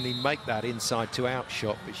not only make that inside to out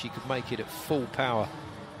shot, but she could make it at full power.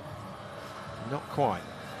 Not quite.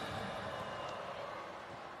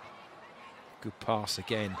 Good pass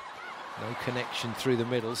again. No connection through the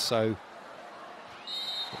middle, so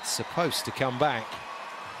it's supposed to come back.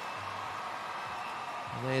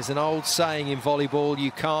 And there's an old saying in volleyball,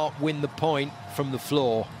 you can't win the point from the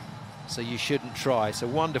floor, so you shouldn't try. It's a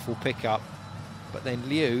wonderful pickup, but then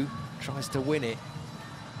Liu tries to win it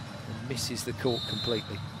and misses the court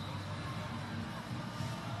completely.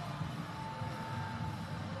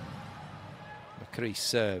 Macri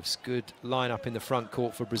serves. Good line-up in the front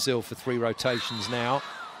court for Brazil for 3 rotations now.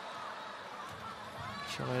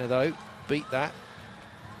 China, though, beat that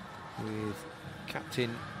with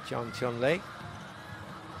captain Zhang Tianlei.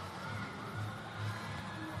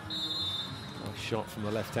 Nice shot from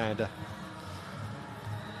the left-hander.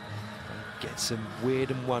 Get some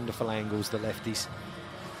weird and wonderful angles, the lefties.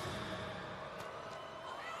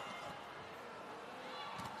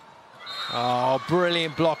 Oh,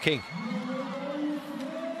 brilliant blocking.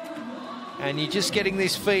 And you're just getting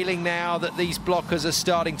this feeling now that these blockers are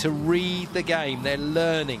starting to read the game. They're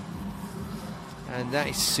learning. And that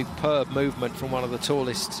is superb movement from one of the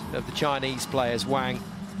tallest of the Chinese players, Wang.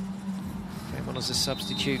 Came on as a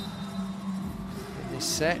substitute in this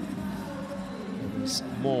set. And has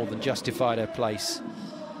more than justified her place.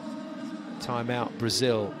 Timeout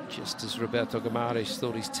Brazil, just as Roberto Guimarães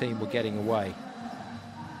thought his team were getting away.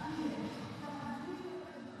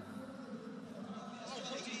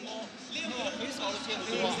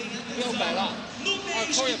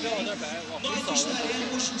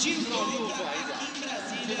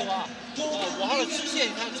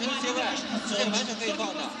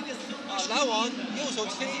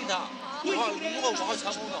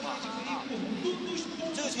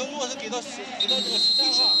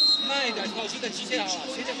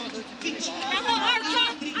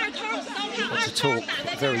 Want to talk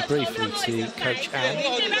very briefly to Coach Anne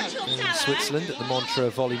in Switzerland at the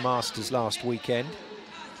Montreux Volley Masters last weekend.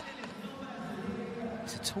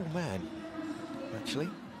 He's a tall man, actually,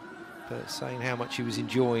 but saying how much he was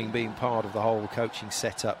enjoying being part of the whole coaching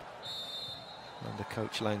setup under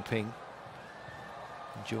Coach Lang Ping,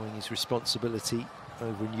 enjoying his responsibility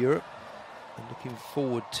over in Europe and looking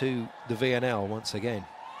forward to the VNL once again.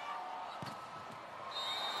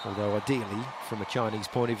 Although ideally, from a Chinese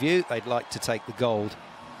point of view, they'd like to take the gold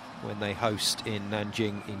when they host in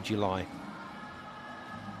Nanjing in July.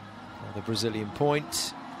 Another Brazilian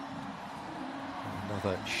point.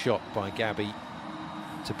 Another shot by Gabi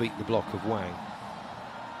to beat the block of Wang.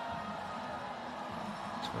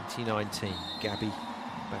 2019, Gabi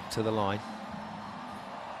back to the line.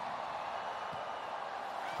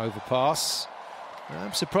 Overpass.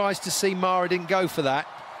 I'm surprised to see Mara didn't go for that.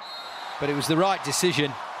 but it was the right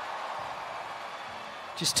decision.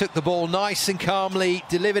 Just took the ball nice and calmly,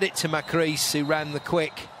 delivered it to Macris, who ran the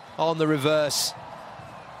quick on the reverse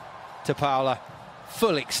to Paula.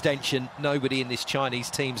 Full extension. Nobody in this Chinese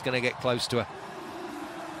team's going to get close to her.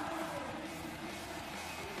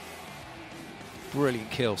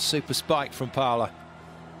 Brilliant kill. Super spike from Paula.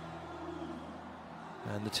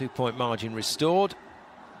 And the 2-point margin restored.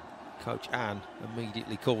 Coach An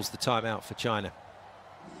immediately calls the timeout for China.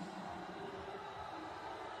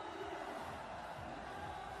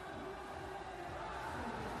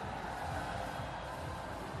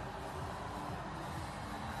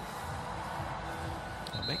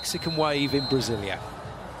 A Mexican wave in Brasilia.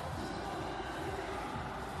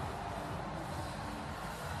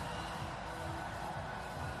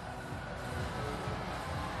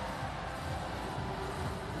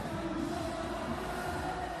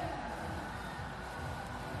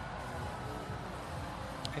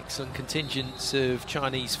 Excellent contingents of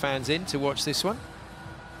Chinese fans in to watch this one.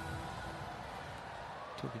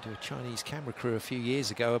 Talking to a Chinese camera crew a few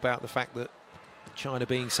years ago about the fact that China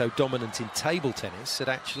being so dominant in table tennis had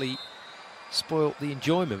actually spoilt the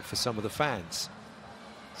enjoyment for some of the fans.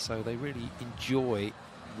 So they really enjoy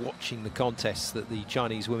watching the contests that the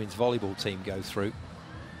Chinese women's volleyball team go through,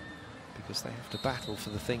 because they have to battle for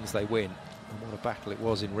the things they win. And what a battle it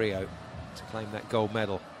was in Rio to claim that gold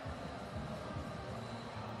medal.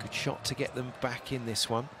 Good shot to get them back in this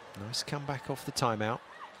one. Nice comeback off the timeout.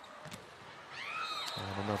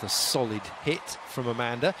 And another solid hit from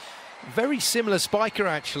Amanda. Very similar spiker,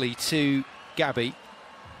 actually, to Gabby.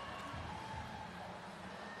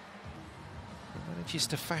 Manages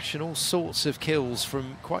to fashion all sorts of kills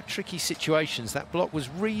from quite tricky situations. That block was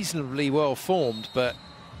reasonably well formed, but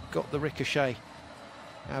got the ricochet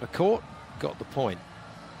out of court, got the point.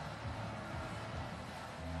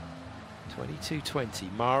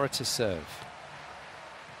 22-20, Mara to serve.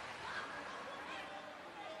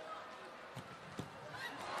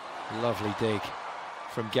 Lovely dig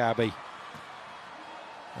from Gabby.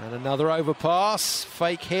 And another overpass,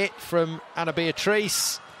 fake hit from Ana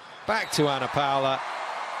Beatriz. Back to Ana Paula.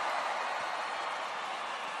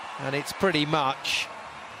 And it's pretty much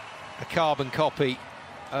a carbon copy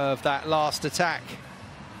of that last attack.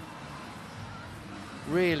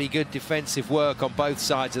 Really good defensive work on both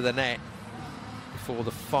sides of the net before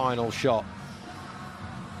the final shot.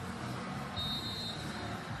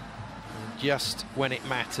 And just when it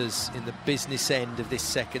matters, in the business end of this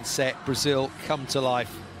second set, Brazil come to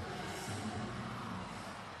life.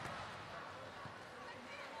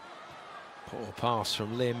 Poor pass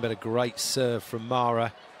from Lim, but a great serve from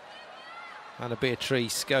Mara. Ana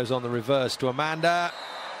Beatriz goes on the reverse to Amanda.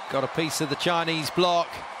 Got a piece of the Chinese block.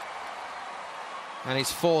 And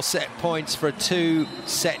it's 4 set points for a 2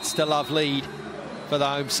 sets to love lead for the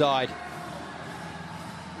home side.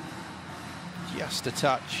 Just a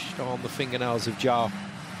touch on the fingernails of Zhao.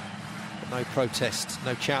 But no protest,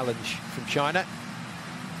 no challenge from China.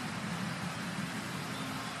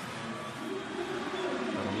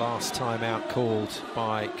 And a last time out called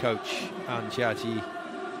by coach An Jiaji.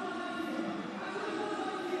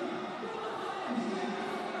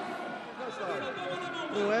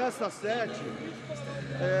 Com essa sete,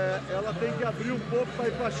 ela tem que abrir pouco para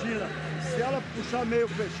ir para a China. Se ela puxar meio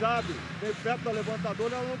fechado, meio perto da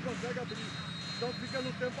levantadora, ela não consegue abrir. Então fica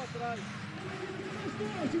no tempo atrás.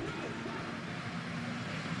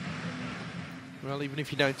 Well, even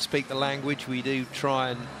if you don't speak the language, we do try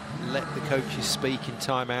and let the coaches speak in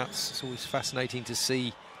timeouts. It's always fascinating to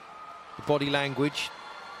see the body language.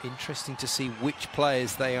 Interesting to see which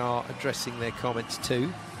players they are addressing their comments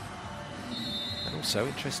to. And also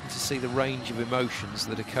interesting to see the range of emotions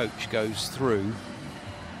that a coach goes through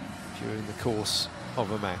during the course of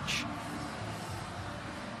a match.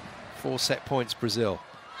 4 set points, Brazil.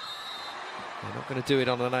 They're not going to do it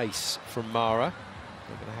on an ace from Mara.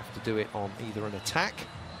 They're going to have to do it on either an attack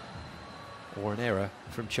or an error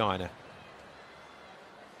from China.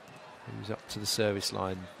 Who's up to the service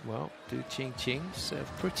line? Well, Du Qingqing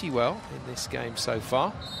served pretty well in this game so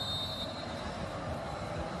far.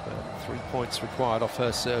 But 3 points required off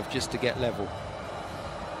her serve just to get level.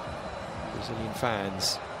 Brazilian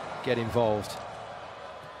fans get involved.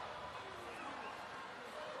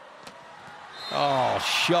 Oh,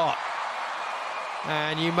 shot.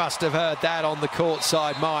 And you must have heard that on the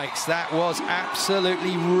courtside mics. That was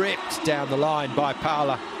absolutely ripped down the line by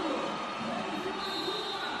Paula.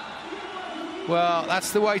 Well,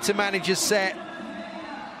 that's the way to manage a set,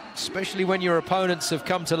 especially when your opponents have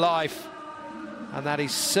come to life. And that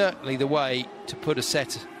is certainly the way to put a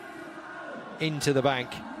set into the bank.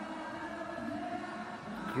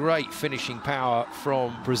 great finishing power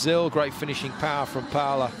from Brazil, great finishing power from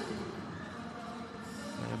Paula.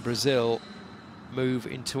 And Brazil move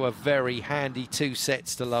into a very handy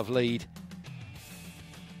 2-sets-to-love lead.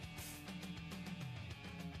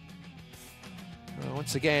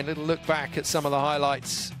 Once again, a little look back at some of the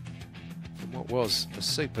highlights from what was a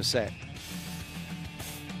super set.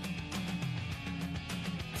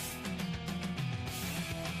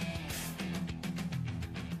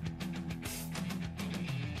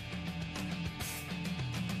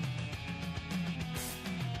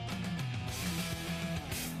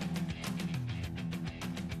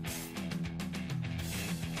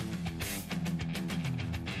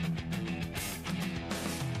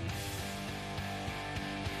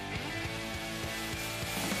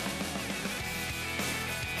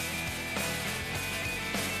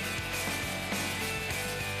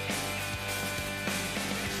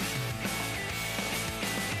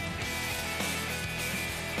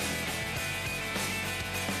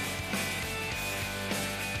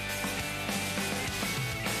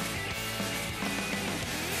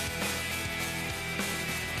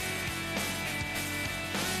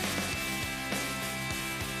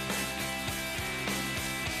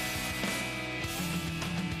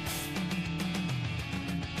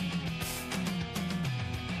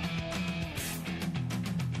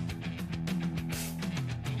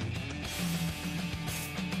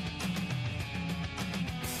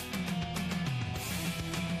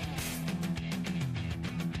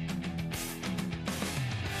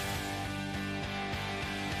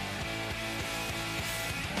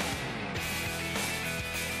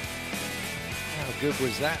 How good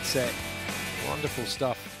was that set? Wonderful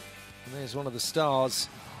stuff. And there's one of the stars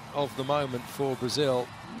of the moment for Brazil.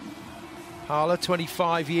 Paula,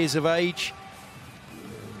 25 years of age.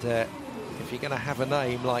 And if you're going to have a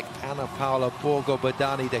name like Ana Paula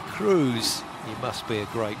Borgo-Badani de Cruz, you must be a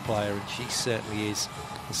great player, and she certainly is.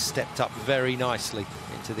 Has stepped up very nicely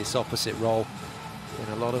into this opposite role. And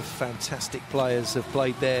a lot of fantastic players have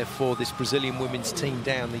played there for this Brazilian women's team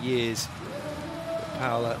down the years. But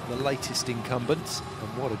Paula, the latest incumbent,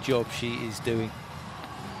 and what a job she is doing.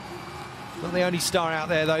 Not the only star out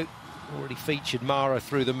there, though. Already featured Mara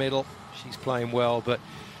through the middle. She's playing well, but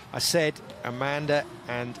I said Amanda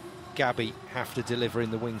and Gabby have to deliver in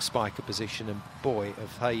the wing spiker position, and boy,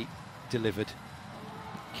 have they delivered.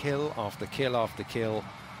 Kill after kill after kill,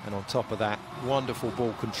 and on top of that, wonderful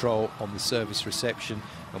ball control on the service reception.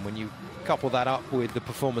 And when you couple that up with the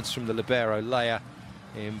performance from the libero, Leia,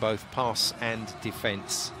 in both pass and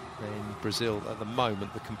defence, then Brazil at the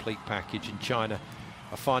moment the complete package, and China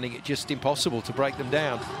are finding it just impossible to break them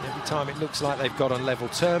down. Every time it looks like they've got on level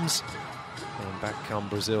terms, and back come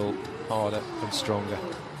Brazil harder and stronger.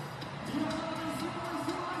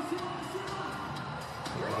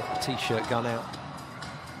 Got the t-shirt gun out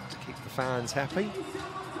to keep the fans happy,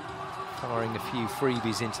 firing a few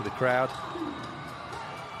freebies into the crowd.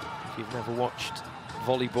 If you've never watched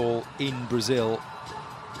volleyball in Brazil,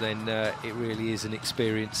 then it really is an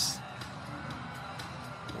experience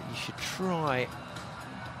that you should try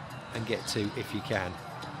and get to if you can.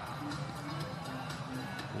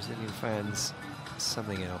 Brazilian fans,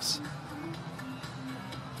 something else.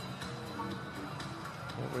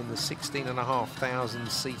 We're in the 16,500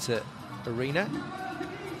 seater arena.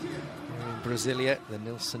 We're in Brasilia, the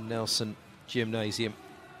Nelson Gymnasium.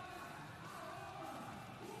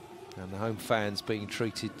 And the home fans being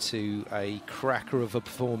treated to a cracker of a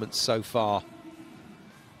performance so far.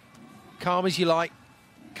 Calm as you like,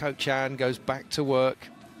 Coach Anne goes back to work.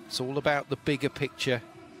 It's all about the bigger picture.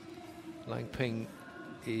 Lang Ping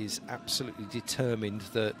is absolutely determined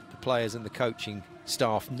that the players and the coaching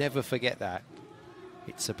staff never forget that.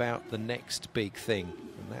 It's about the next big thing.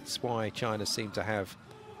 And that's why China seem to have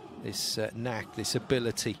this knack, this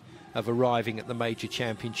ability of arriving at the major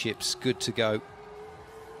championships good to go.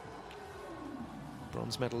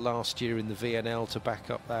 Bronze medal last year in the VNL to back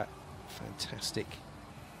up that fantastic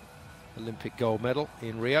Olympic gold medal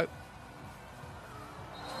in Rio.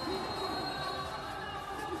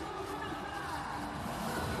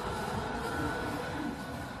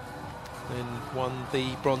 Then won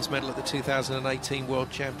the bronze medal at the 2018 World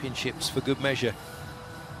Championships for good measure.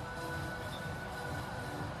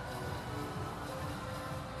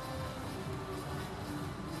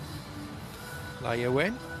 Leia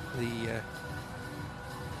Wen, the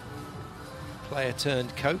player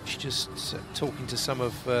turned coach, just talking to some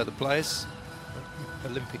of the players.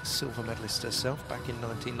 Olympic silver medalist herself back in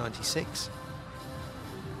 1996.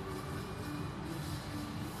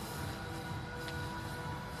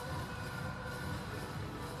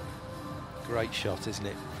 Great shot, isn't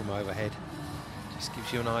it, from overhead? Just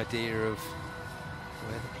gives you an idea of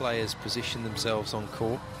where the players position themselves on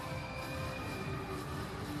court.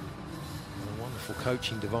 And a wonderful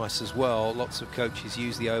coaching device as well. Lots of coaches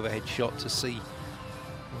use the overhead shot to see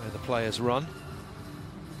where the players run.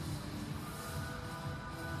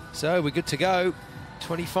 So we're good to go.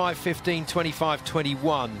 25-15,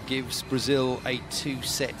 25-21 gives Brazil a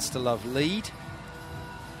 2-sets-to-love lead.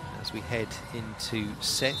 As we head into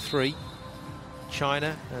set 3,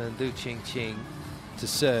 China and Liu Qingqing to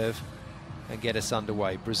serve and get us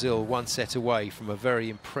underway. Brazil 1 set away from a very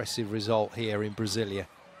impressive result here in Brasilia.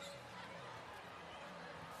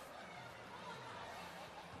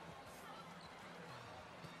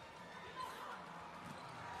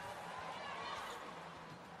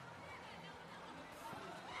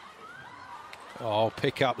 Oh,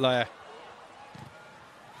 pick up there.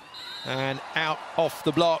 And out off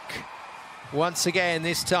the block. Once again,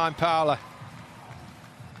 this time Paula.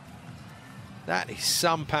 That is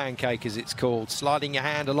some pancake, as it's called. Sliding your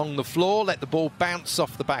hand along the floor, let the ball bounce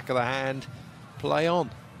off the back of the hand, play on.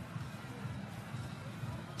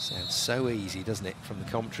 Sounds so easy, doesn't it, from the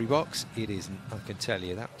commentary box? It isn't, I can tell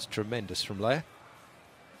you. That was tremendous from Leah.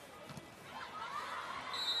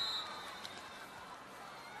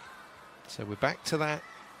 So we're back to that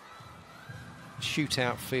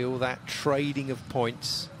shootout feel, that trading of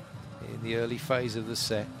points in the early phase of the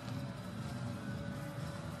set.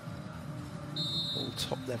 All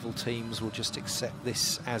top-level teams will just accept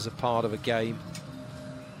this as a part of a game.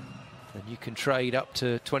 And you can trade up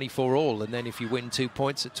to 24 all, and then if you win 2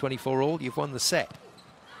 points at 24 all, you've won the set.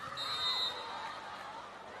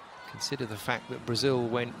 Consider the fact that Brazil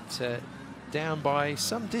went down by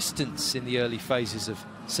some distance in the early phases of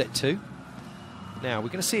set 2. Now, we're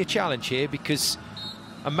going to see a challenge here because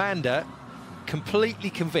Amanda,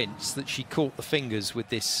 completely convinced that she caught the fingers with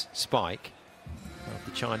this spike of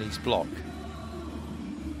the Chinese block,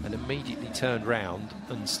 and immediately turned round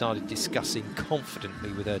and started discussing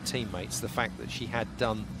confidently with her teammates the fact that she had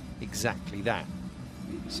done exactly that.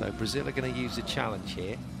 So Brazil are going to use a challenge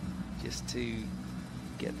here just to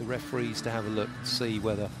get the referees to have a look and see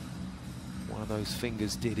whether one of those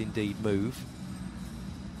fingers did indeed move.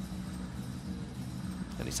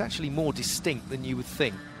 And it's actually more distinct than you would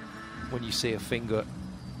think when you see a finger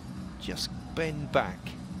just bend back.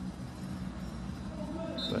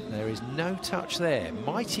 But there is no touch there.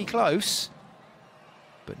 Mighty close,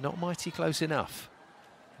 but not mighty close enough.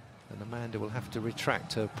 And Amanda will have to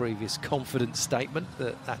retract her previous confident statement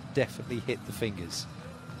that that definitely hit the fingers.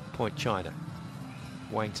 Point China.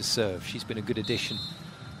 Wang to serve. She's been a good addition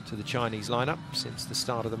to the Chinese lineup since the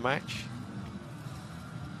start of the match.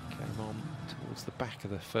 Came on towards the back of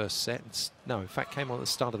the first set. No, in fact, came on at the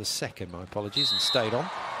start of the second, my apologies, and stayed on.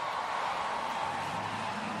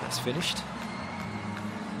 That's finished.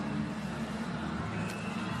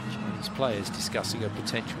 Chinese players discussing a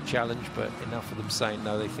potential challenge, but enough of them saying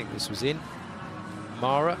no, they think this was in.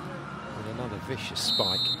 Mara with another vicious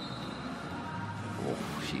spike. Oh,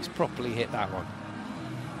 she's properly hit that one.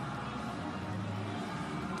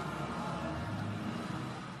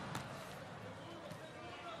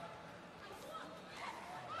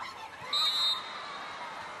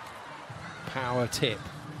 Power tip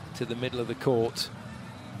to the middle of the court.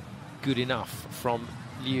 Good enough from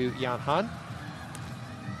Liu Yanhan.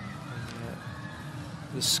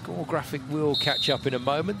 The score graphic will catch up in a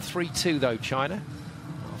moment. 3-2 though, China,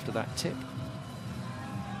 after that tip.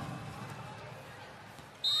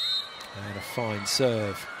 And a fine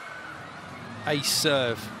serve. Ace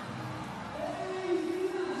serve.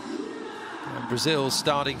 And Brazil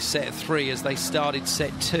starting set 3 as they started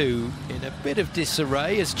set 2 in a bit of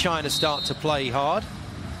disarray as China start to play hard.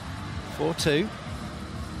 4-2.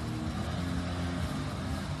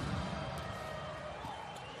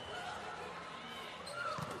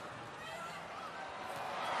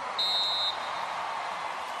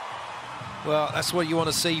 Well, that's what you want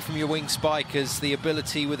to see from your wing spikers, the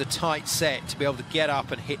ability with a tight set to be able to get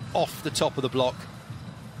up and hit off the top of the block.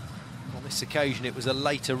 On this occasion, it was a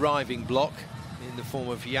late arriving block in the form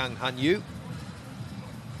of Yang Hanyu.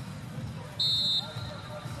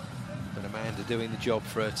 But Amanda doing the job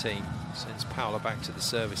for her team, sends Paula back to the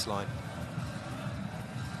service line.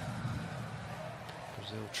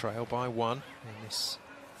 Brazil trail by 1 in this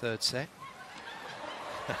third set.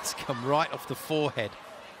 That's come right off the forehead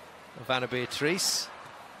of Ana Beatriz.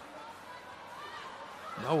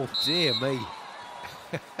 Oh dear me.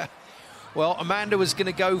 Well, Amanda was going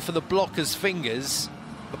to go for the blockers' fingers.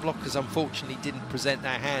 The blockers unfortunately didn't present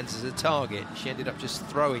their hands as a target. She ended up just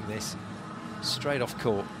throwing this straight off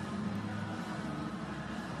court.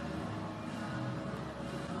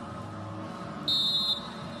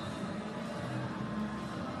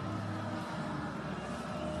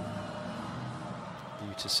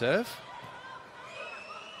 to serve.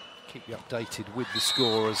 Keep you updated with the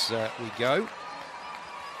score as we go.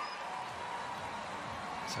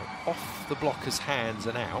 So off the blocker's hands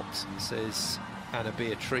and out, says Anna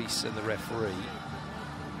Beatrice and the referee.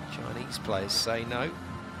 Chinese players say no,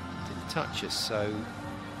 didn't touch us, so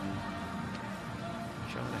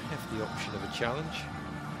China have the option of a challenge.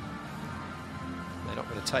 They're not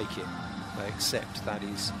going to take it. They accept that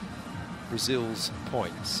is Brazil's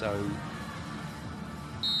point, so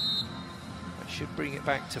that should bring it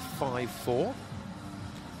back to 5-4.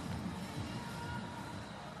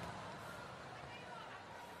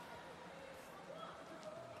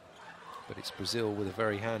 But it's Brazil with a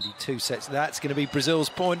very handy 2 sets. That's going to be Brazil's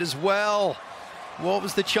point as well. What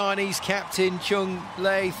was the Chinese captain Chung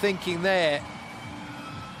Lei thinking there?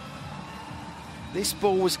 This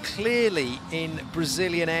ball was clearly in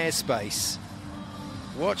Brazilian airspace.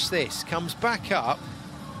 Watch this, comes back up.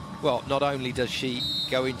 Well, not only does she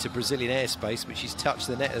go into Brazilian airspace, but she's touched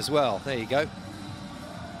the net as well. There you go.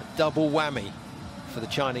 A double whammy for the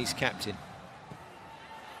Chinese captain.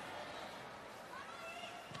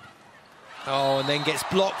 Oh, and then gets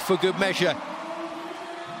blocked for good measure.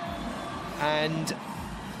 And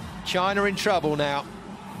China in trouble now,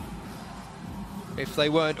 if they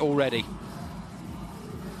weren't already.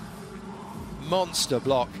 Monster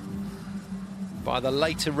block by the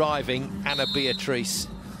late arriving Anna Beatrice.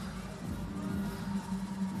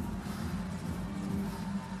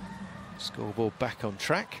 Scoreboard back on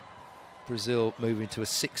track. Brazil moving to a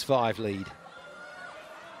 6-5 lead.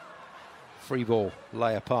 Free ball,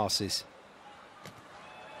 layer passes.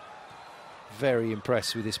 Very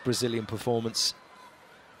impressed with this Brazilian performance.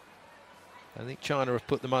 I think China have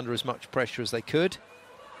put them under as much pressure as they could.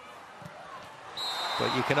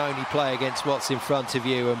 But you can only play against what's in front of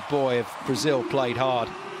you, and boy, have Brazil played hard.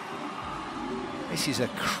 This is a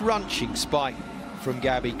crunching spike from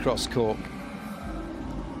Gabby cross court.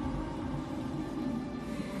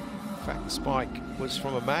 In fact, the spike was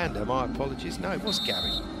from Amanda, my apologies. No, it was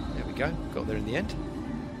Gabby. There we go, got there in the end.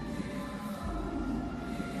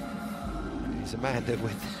 Here's Amanda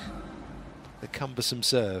with the cumbersome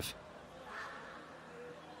serve.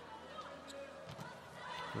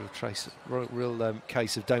 Real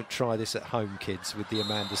case of don't try this at home, kids, with the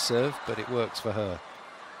Amanda serve, but it works for her.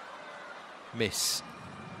 Miss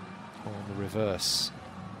on the reverse.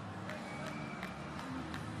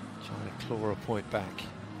 Trying to claw a point back.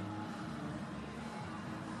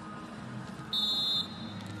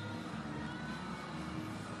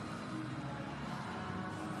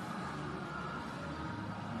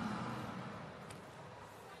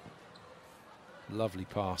 Lovely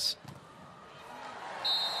pass.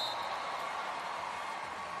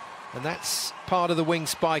 And that's part of the wing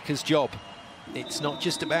spiker's job. It's not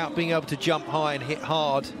just about being able to jump high and hit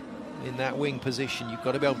hard in that wing position. You've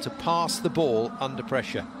got to be able to pass the ball under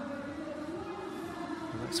pressure.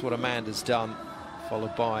 And that's what Amanda's done,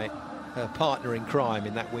 followed by her partner in crime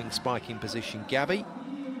in that wing spiking position, Gabby,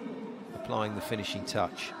 applying the finishing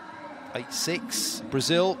touch. 8-6,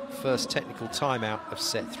 Brazil, first technical timeout of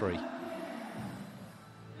set 3.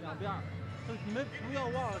 你们不要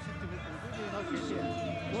忘了去堵这条斜线，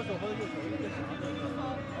左手和右手一个小的，好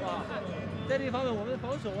不好？在这方面我们的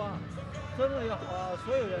防守啊，真的要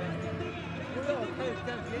所有人不要太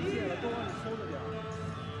站边线了，都往里收着点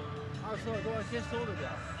，20号都要先收着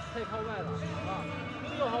点，太靠外了啊。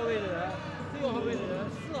6号位的人，4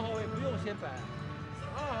号位不用先摆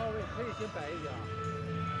，2号位可以先摆一点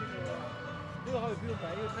，6号位不用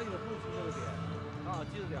摆，因为他有后出这个点啊，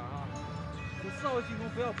记着点啊。4号位进攻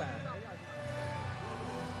不要摆。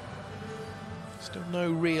 Still no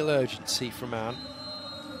real urgency from Anne.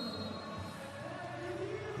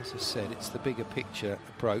 As I said, it's the bigger picture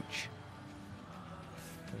approach.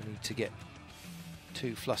 No need to get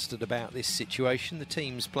too flustered about this situation. The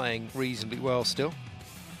team's playing reasonably well still.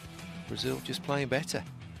 Brazil just playing better.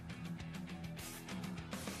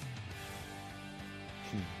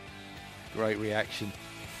 Great reaction.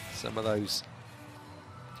 Some of those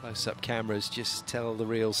close-up cameras just tell the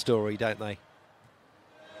real story, don't they?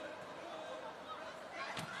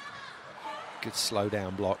 Good slow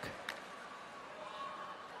down block.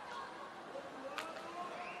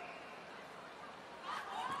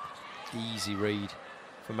 Easy read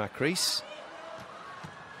for Macris.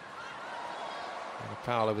 And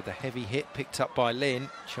Paula with the heavy hit picked up by Lin.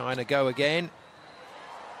 China go again.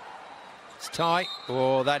 It's tight.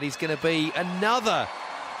 Oh, that is going to be another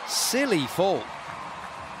silly fault.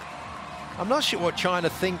 I'm not sure what China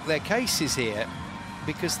think their case is here,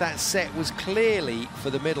 because that set was clearly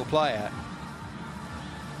for the middle player.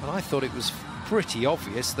 And I thought it was pretty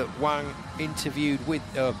obvious that Wang interfered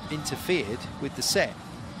with the set.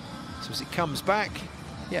 So as it comes back,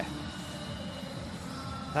 yeah,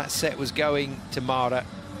 that set was going to Mara.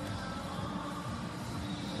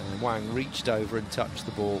 And Wang reached over and touched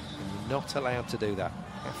the ball. And you're not allowed to do that.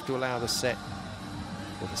 You have to allow the set,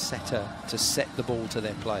 or the setter, to set the ball to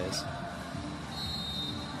their players.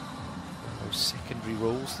 Those secondary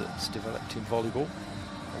rules that's developed in volleyball,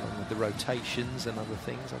 along with the rotations and other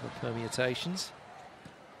things, other permutations.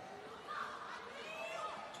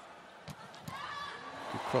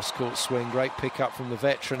 Good cross-court swing, great pick-up from the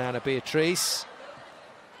veteran Anna Beatrice.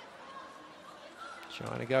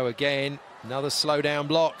 Trying to go again, another slow-down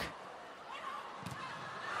block.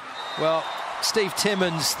 Well, Steve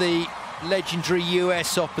Timmons, the legendary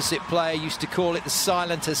US opposite player, used to call it the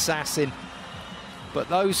silent assassin. But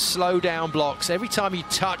those slow-down blocks, every time you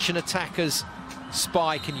touch an attacker's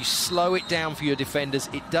spike and you slow it down for your defenders,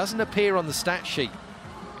 it doesn't appear on the stat sheet.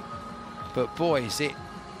 But boy, is it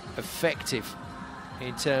effective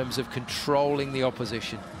in terms of controlling the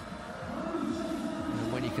opposition.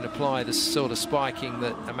 And when you can apply the sort of spiking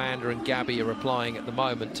that Amanda and Gabby are applying at the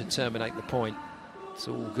moment to terminate the point, it's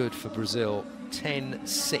all good for Brazil.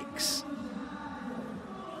 10-6.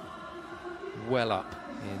 Well up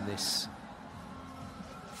in this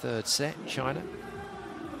third set. China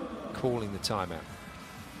calling the timeout.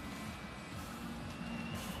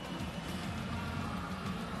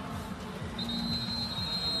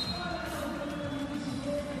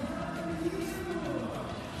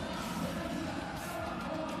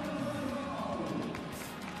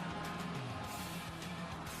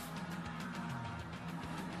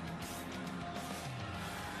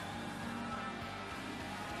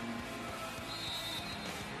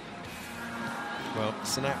 Well,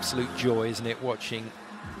 it's an absolute joy, isn't it, watching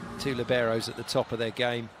two liberos at the top of their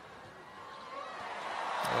game.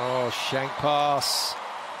 Oh, shank pass.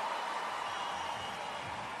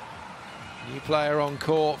 New player on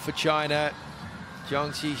court for China,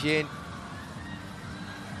 Zhang Qixin.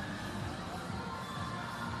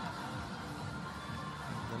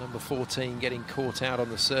 The number 14 getting caught out on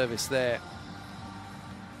the service there.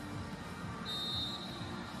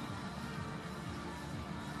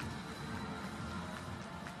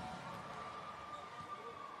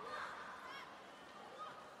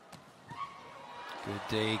 Good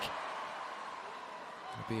dig.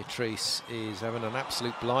 Beatrice is having an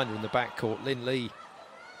absolute blinder in the backcourt. Lin Li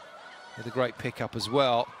with a great pickup as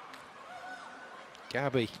well.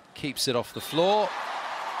 Gabby keeps it off the floor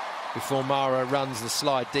before Mara runs the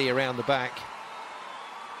slide D around the back.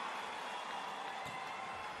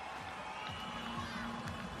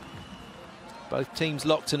 Both teams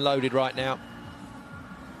locked and loaded right now.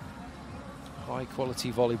 High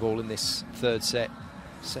quality volleyball in this third set.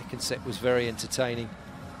 Second set was very entertaining.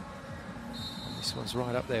 And this one's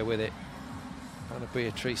right up there with it. Anna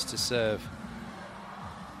Beatrice to serve.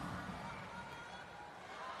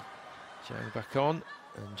 Zhang back on,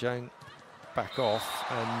 and Zhang back off,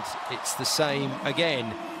 and it's the same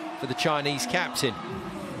again for the Chinese captain.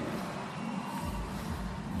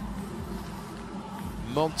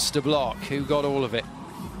 Monster block. Who got all of it?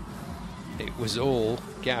 It was all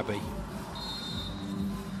Gabby.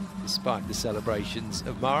 Despite the celebrations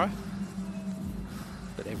of Mara.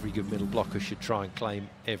 But every good middle blocker should try and claim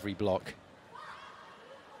every block.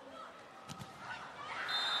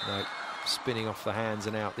 No, spinning off the hands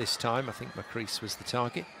and out this time. I think Macris was the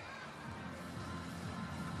target.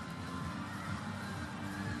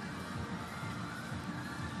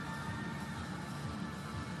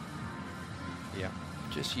 Yeah,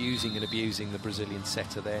 just using and abusing the Brazilian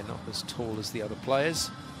setter there, not as tall as the other players.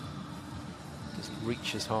 Doesn't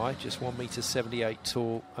reach as high, just 1.78 meters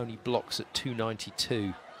tall, only blocks at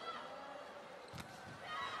 292.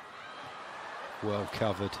 Well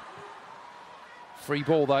covered. Free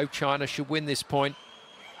ball though, China should win this point.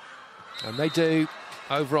 And they do,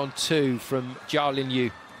 over on 2 from Jia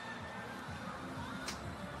Linyu.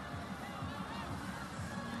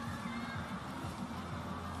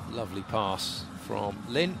 Lovely pass from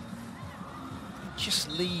Lin. Just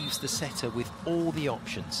leaves the setter with all the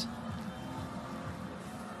options.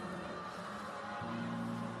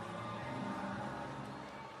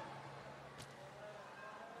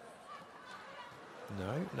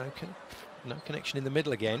 No connection in the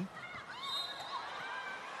middle again.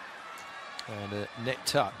 And a net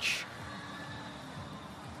touch.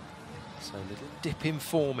 So a little dip in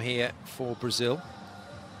form here for Brazil.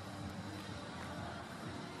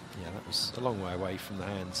 Yeah, that was a long way away from the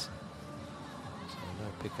hands. So no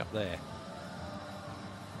pick up there.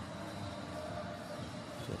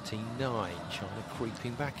 13-9, China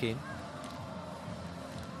creeping back in.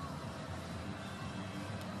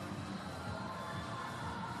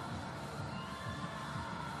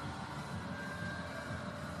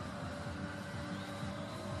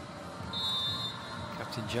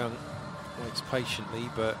 Xinjiang waits patiently,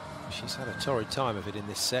 but she's had a torrid time of it in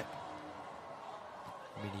this set.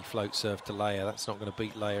 Mini float serve to Leia. That's not going to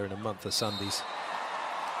beat Leia in a month of Sundays.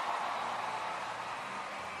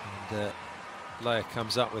 And Leia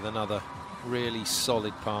comes up with another really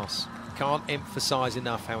solid pass. Can't emphasise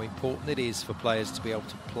enough how important it is for players to be able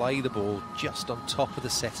to play the ball just on top of the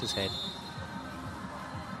setter's head.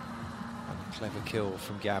 And a clever kill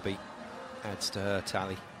from Gabby adds to her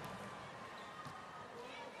tally.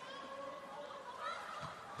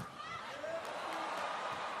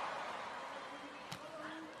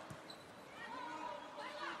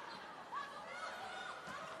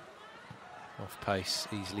 Off pace,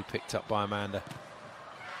 easily picked up by Amanda.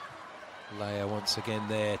 Leia once again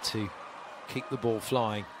there to keep the ball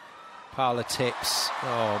flying. Paula tips.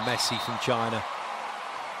 Oh, messy from China.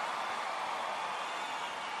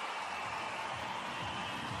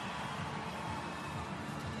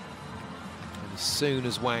 And as soon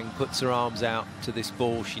as Wang puts her arms out to this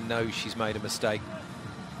ball, she knows she's made a mistake.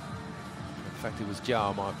 In fact, it was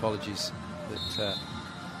Jia, my apologies, that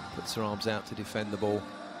puts her arms out to defend the ball.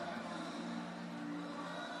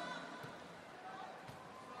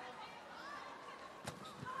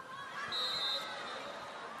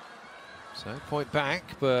 So, point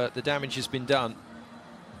back, but the damage has been done.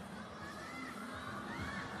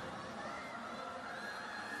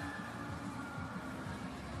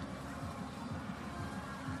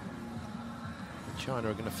 And China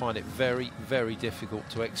are going to find it very, very difficult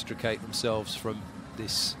to extricate themselves from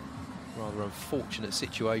this rather unfortunate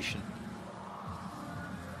situation.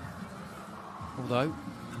 Although,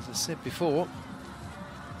 as I said before,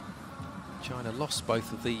 China lost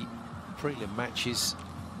both of the prelim matches.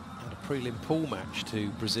 A prelim pool match to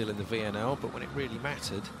Brazil in the VNL, but when it really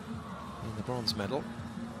mattered in the bronze medal,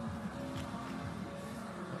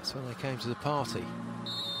 that's when they came to the party.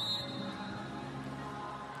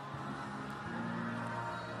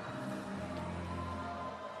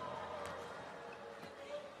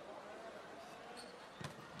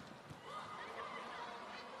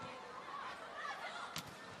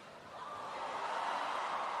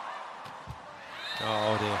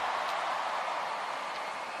 Oh dear.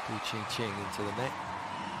 Ching Ching into the net.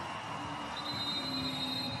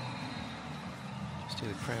 Just hear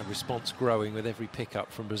the crowd response growing with every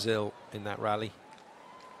pickup from Brazil in that rally.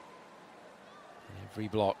 Every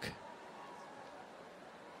block.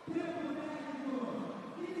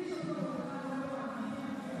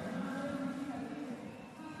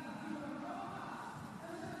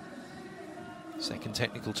 Second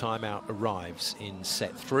technical timeout arrives in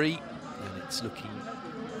set 3, and it's looking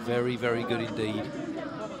very, very good indeed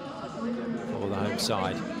for the home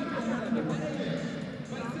side.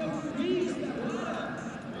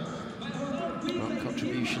 Well,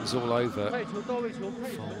 contributions all over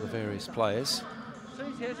from the various players.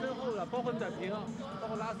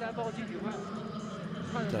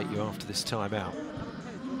 Update you after this timeout.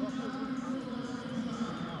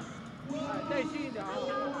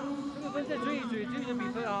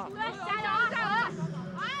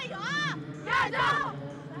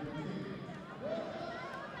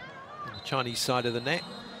 The Chinese side of the net,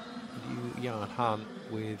 Liu Yan-Han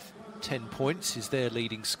with 10 points is their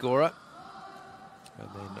leading scorer. And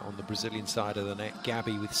then on the Brazilian side of the net,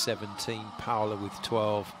 Gabby with 17, Paula with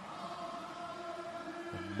 12,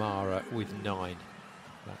 and Mara with 9.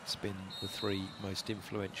 That's been the 3 most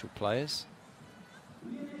influential players.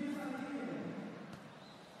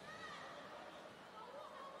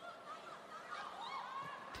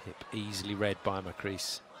 Tip easily read by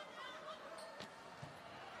Macris.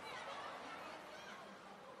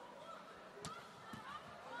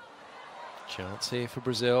 Chance here for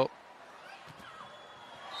Brazil.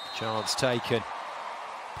 Chance taken.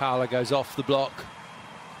 Paula goes off the block.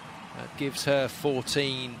 That gives her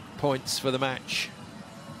 14 points for the match.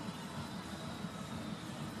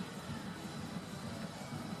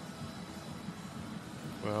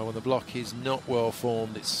 Well, when the block is not well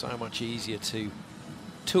formed, it's so much easier to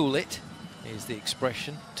tool it, is the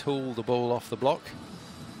expression. Tool the ball off the block.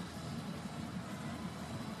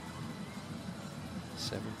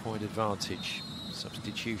 7-point advantage.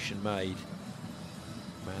 Substitution made.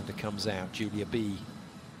 Amanda comes out. Julia B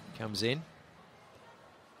comes in.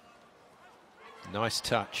 Nice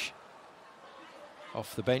touch.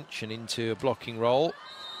 Off the bench and into a blocking roll,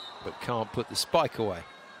 but can't put the spike away.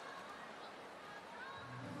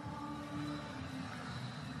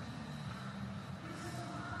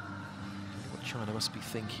 What China must be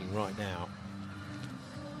thinking right now.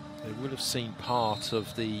 They will have seen part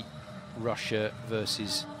of the Russia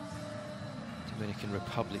versus Dominican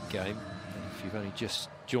Republic game. They've If you've only just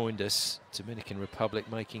joined us, Dominican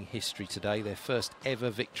Republic making history today, their first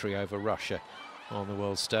ever victory over Russia on the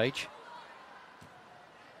world stage.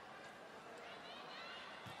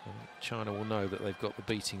 And China will know that they've got the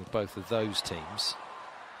beating of both of those teams.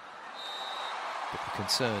 But the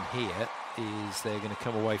concern here is they're going to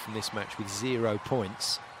come away from this match with 0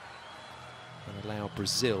 points and allow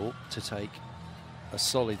Brazil to take a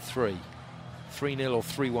solid 3. 3-0 or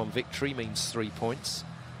 3-1 victory means 3 points.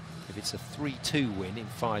 If it's a 3-2 win in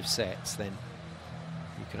 5 sets, then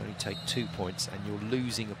you can only take 2 points, and your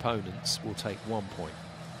losing opponents will take 1 point.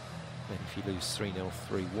 Then if you lose 3-0,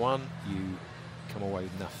 3-1, you come away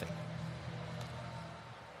with nothing.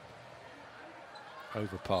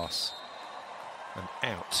 Overpass and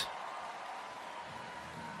out.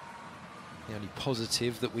 The only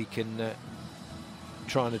positive that we can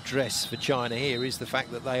try and address for China here is the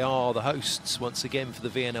fact that they are the hosts once again for the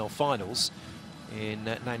VNL finals in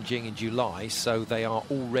Nanjing in July, so they are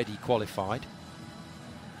already qualified.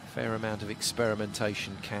 A fair amount of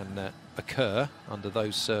experimentation can occur under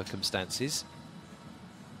those circumstances,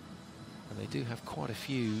 and they do have quite a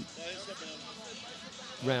few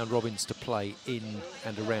round robins to play in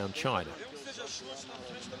and around China.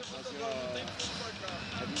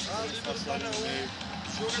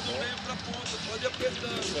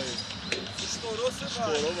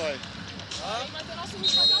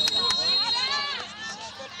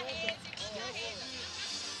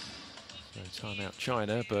 So timeout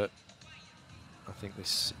China, but I think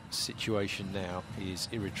this situation now is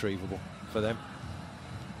irretrievable for them.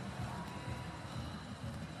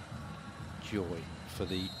 Joy for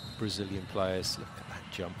the Brazilian players. Look at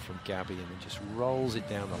that jump from Gabby, and then just rolls it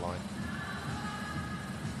down the line.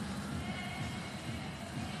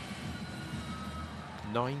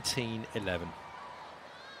 (19-11).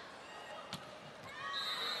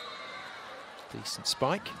 Decent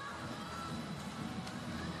spike.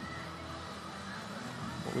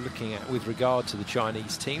 What we're looking at with regard to the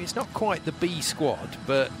Chinese team, it's not quite the B squad,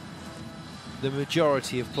 but the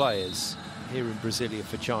majority of players here in Brasilia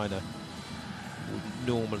for China would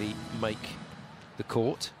normally make the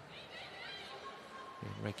court.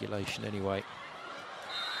 In regulation anyway.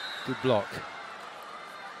 Good block.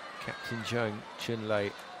 Captain Zhang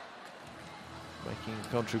Chunlei making a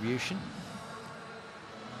contribution.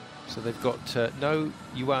 So they've got no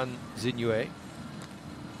Yuan Xinyue,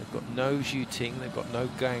 they've got no Zhu Ting, they've got no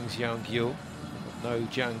Gang Xiangyu, they've got no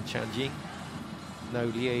Zhang Chanjing, no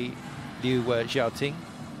Liu Xiaoting.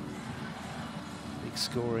 Big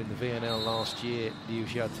scorer in the VNL last year, Liu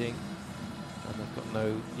Xiaoting, and they've got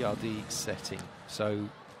no Yadi Setting. So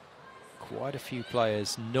quite a few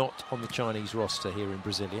players not on the Chinese roster here in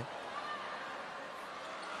Brasilia.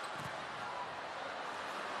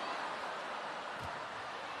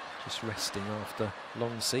 Just resting after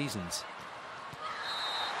long seasons.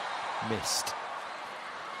 Missed.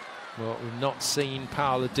 Well, we've not seen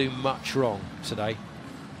Paula do much wrong today.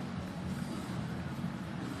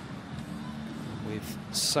 With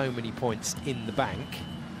so many points in the bank,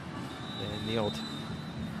 then the odd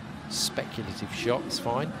speculative shot is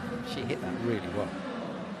fine. She hit that really well.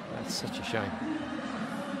 That's such a shame.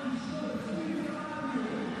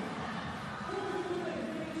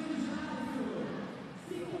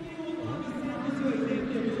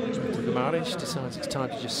 Marish decides it's time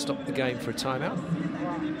to just stop the game for a timeout.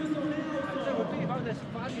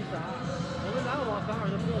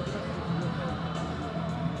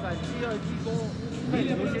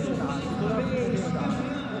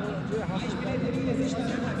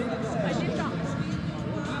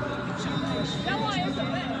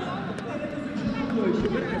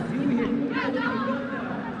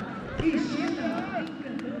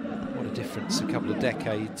 What a difference a couple of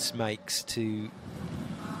decades makes to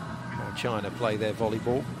China play their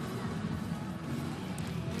volleyball.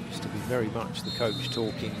 Used to be very much the coach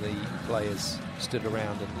talking, the players stood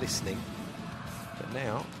around and listening, but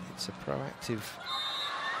now it's a proactive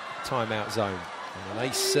timeout zone, and an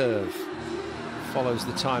ace serve follows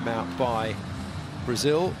the timeout by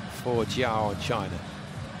Brazil for Jiao and China.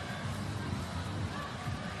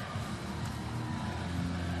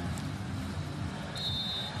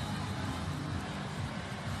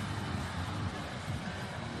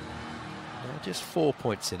 Just 4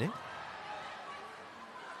 points in it.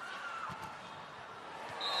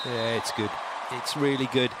 Yeah, it's good. It's really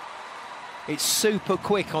good. It's super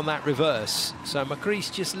quick on that reverse. So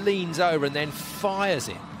Macris just leans over and then fires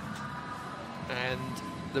it. And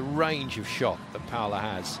the range of shot that Paula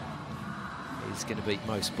has is going to beat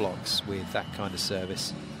most blocks with that kind of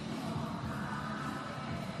service.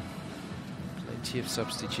 Plenty of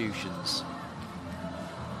substitutions.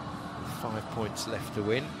 With 5 points left to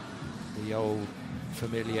win. the old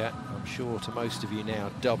familiar, I'm sure to most of you now,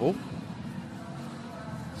 double.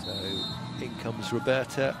 So in comes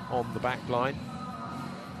Roberta on the back line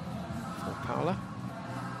for Paula.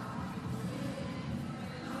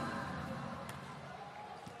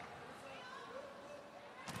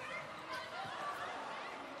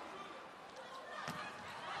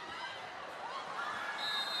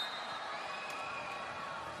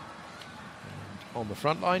 On the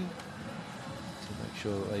front line to make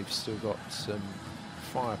sure that they've still got some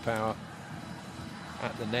firepower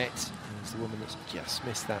at the net. There's the woman that's just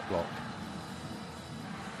missed that block.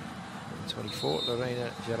 Number 24,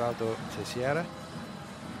 Lorena Geraldo Teixeira.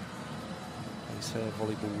 Plays her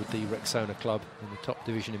volleyball with the Rexona club in the top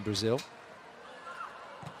division in Brazil.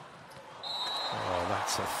 Oh,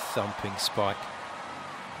 that's a thumping spike.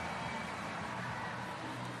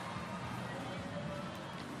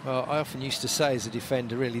 Well, I often used to say as a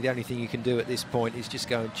defender, really the only thing you can do at this point is just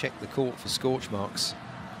go and check the court for scorch marks.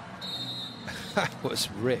 That was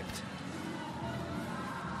ripped.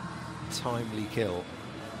 Timely kill.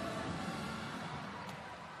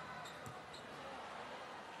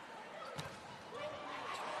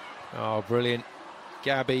 Oh, brilliant.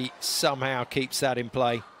 Gabby somehow keeps that in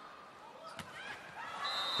play.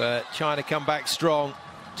 But China come back strong.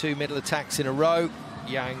 2 middle attacks in a row.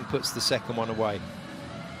 Yang puts the second one away.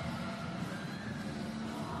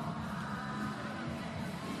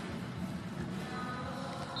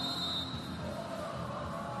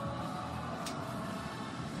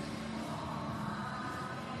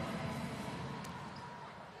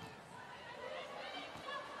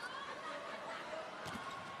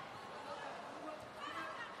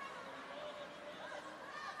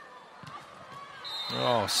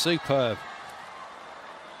 Oh, superb.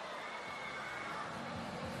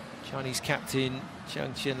 Chinese captain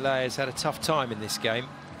Zhang Qianlei has had a tough time in this game.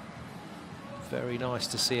 Very nice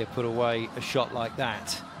to see her put away a shot like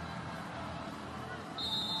that.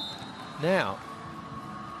 Now,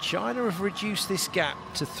 China have reduced this gap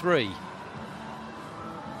to 3.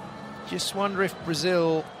 Just wonder if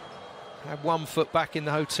Brazil had 1 foot back in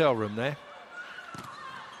the hotel room there.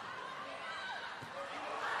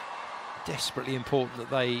 Desperately important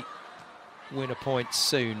that they win a point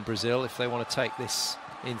soon, Brazil, if they want to take this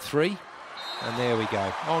in 3. And there we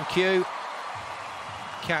go. On cue.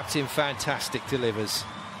 Captain Fantastic delivers.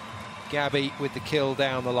 Gabby with the kill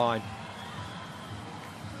down the line.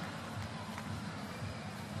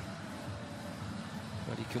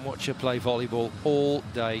 But you can watch her play volleyball all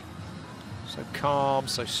day. So calm,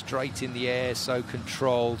 so straight in the air, so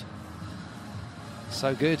controlled.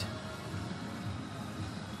 So good.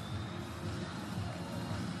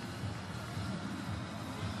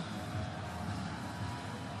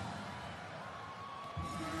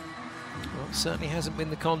 Certainly hasn't been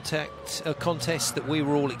the contest that we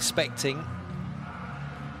were all expecting,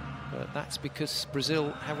 but that's because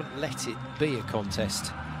Brazil haven't let it be a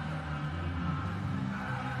contest.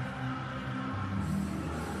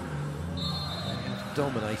 They have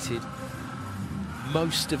dominated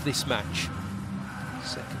most of this match.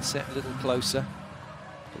 Second set a little closer,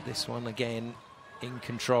 but this one again in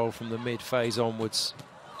control from the mid-phase onwards.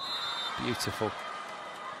 Beautiful.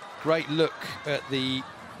 Great look at the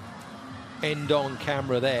end-on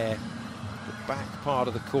camera there, the back part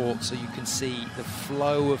of the court, so you can see the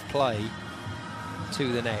flow of play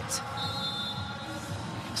to the net.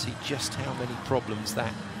 You can see just how many problems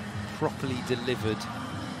that properly delivered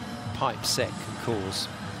pipe set can cause.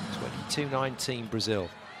 22-19 Brazil.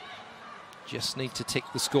 Just need to tick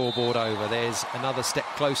the scoreboard over. There's another step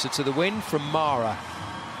closer to the win from Mara.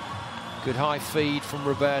 Good high feed from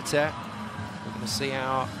Roberta. We're going to see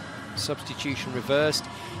our substitution reversed.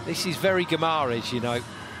 This is very Guimaraes, you know.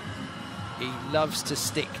 He loves to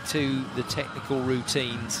stick to the technical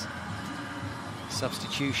routines.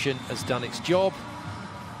 Substitution has done its job.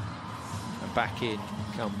 And back in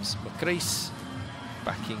comes Macris.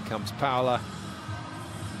 Back in comes Paula.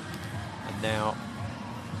 And now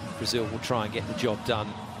Brazil will try and get the job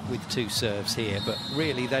done with 2 serves here. But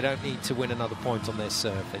really, they don't need to win another point on their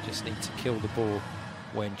serve. They just need to kill the ball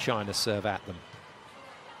when China serve at them.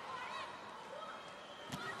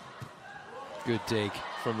 Good dig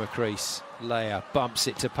from Macris. Leia bumps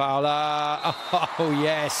it to Paula. Oh,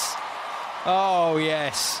 yes. Oh,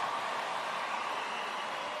 yes.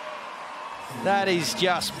 That is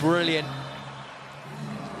just brilliant.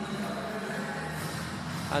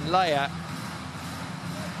 And Leia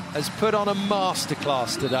has put on a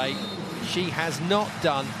masterclass today. She has not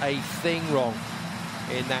done a thing wrong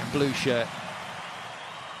in that blue shirt.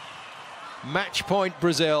 Match point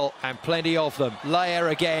Brazil, and plenty of them. Leia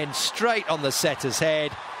again, straight on the setter's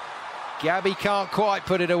head. Gabby can't quite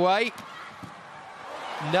put it away.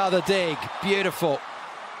 Another dig, beautiful.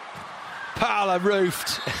 Paula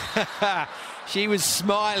roofed. She was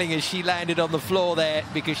smiling as she landed on the floor there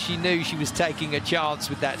because she knew she was taking a chance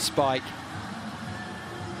with that spike.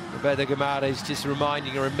 Roberta Guimaraes just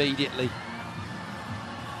reminding her immediately.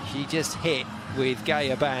 She just hit with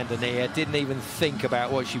gay abandon here, didn't even think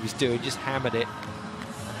about what she was doing, just hammered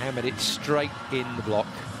it straight in the block.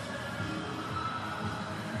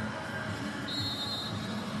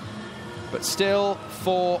 But still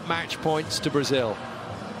 4 match points to Brazil.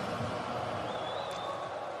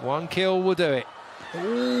 1 kill will do it.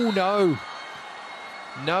 Oh, no.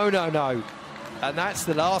 No, no, no. And that's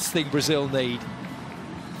the last thing Brazil need,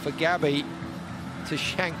 for Gabby to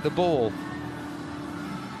shank the ball.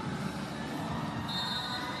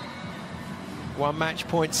 1 match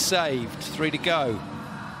point saved, 3 to go.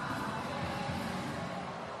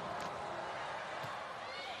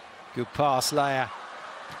 Good pass, Leia.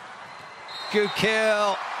 Good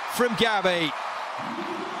kill from Gabby.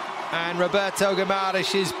 And Roberto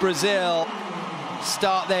Guimaraes' Brazil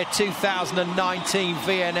start their 2019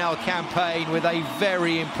 VNL campaign with a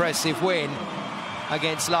very impressive win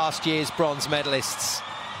against last year's bronze medalists.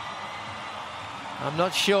 I'm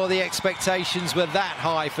not sure the expectations were that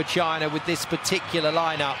high for China with this particular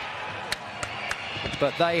lineup,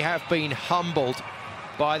 but they have been humbled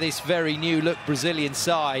by this very new look Brazilian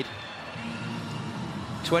side.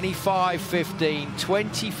 25-15,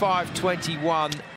 25-21.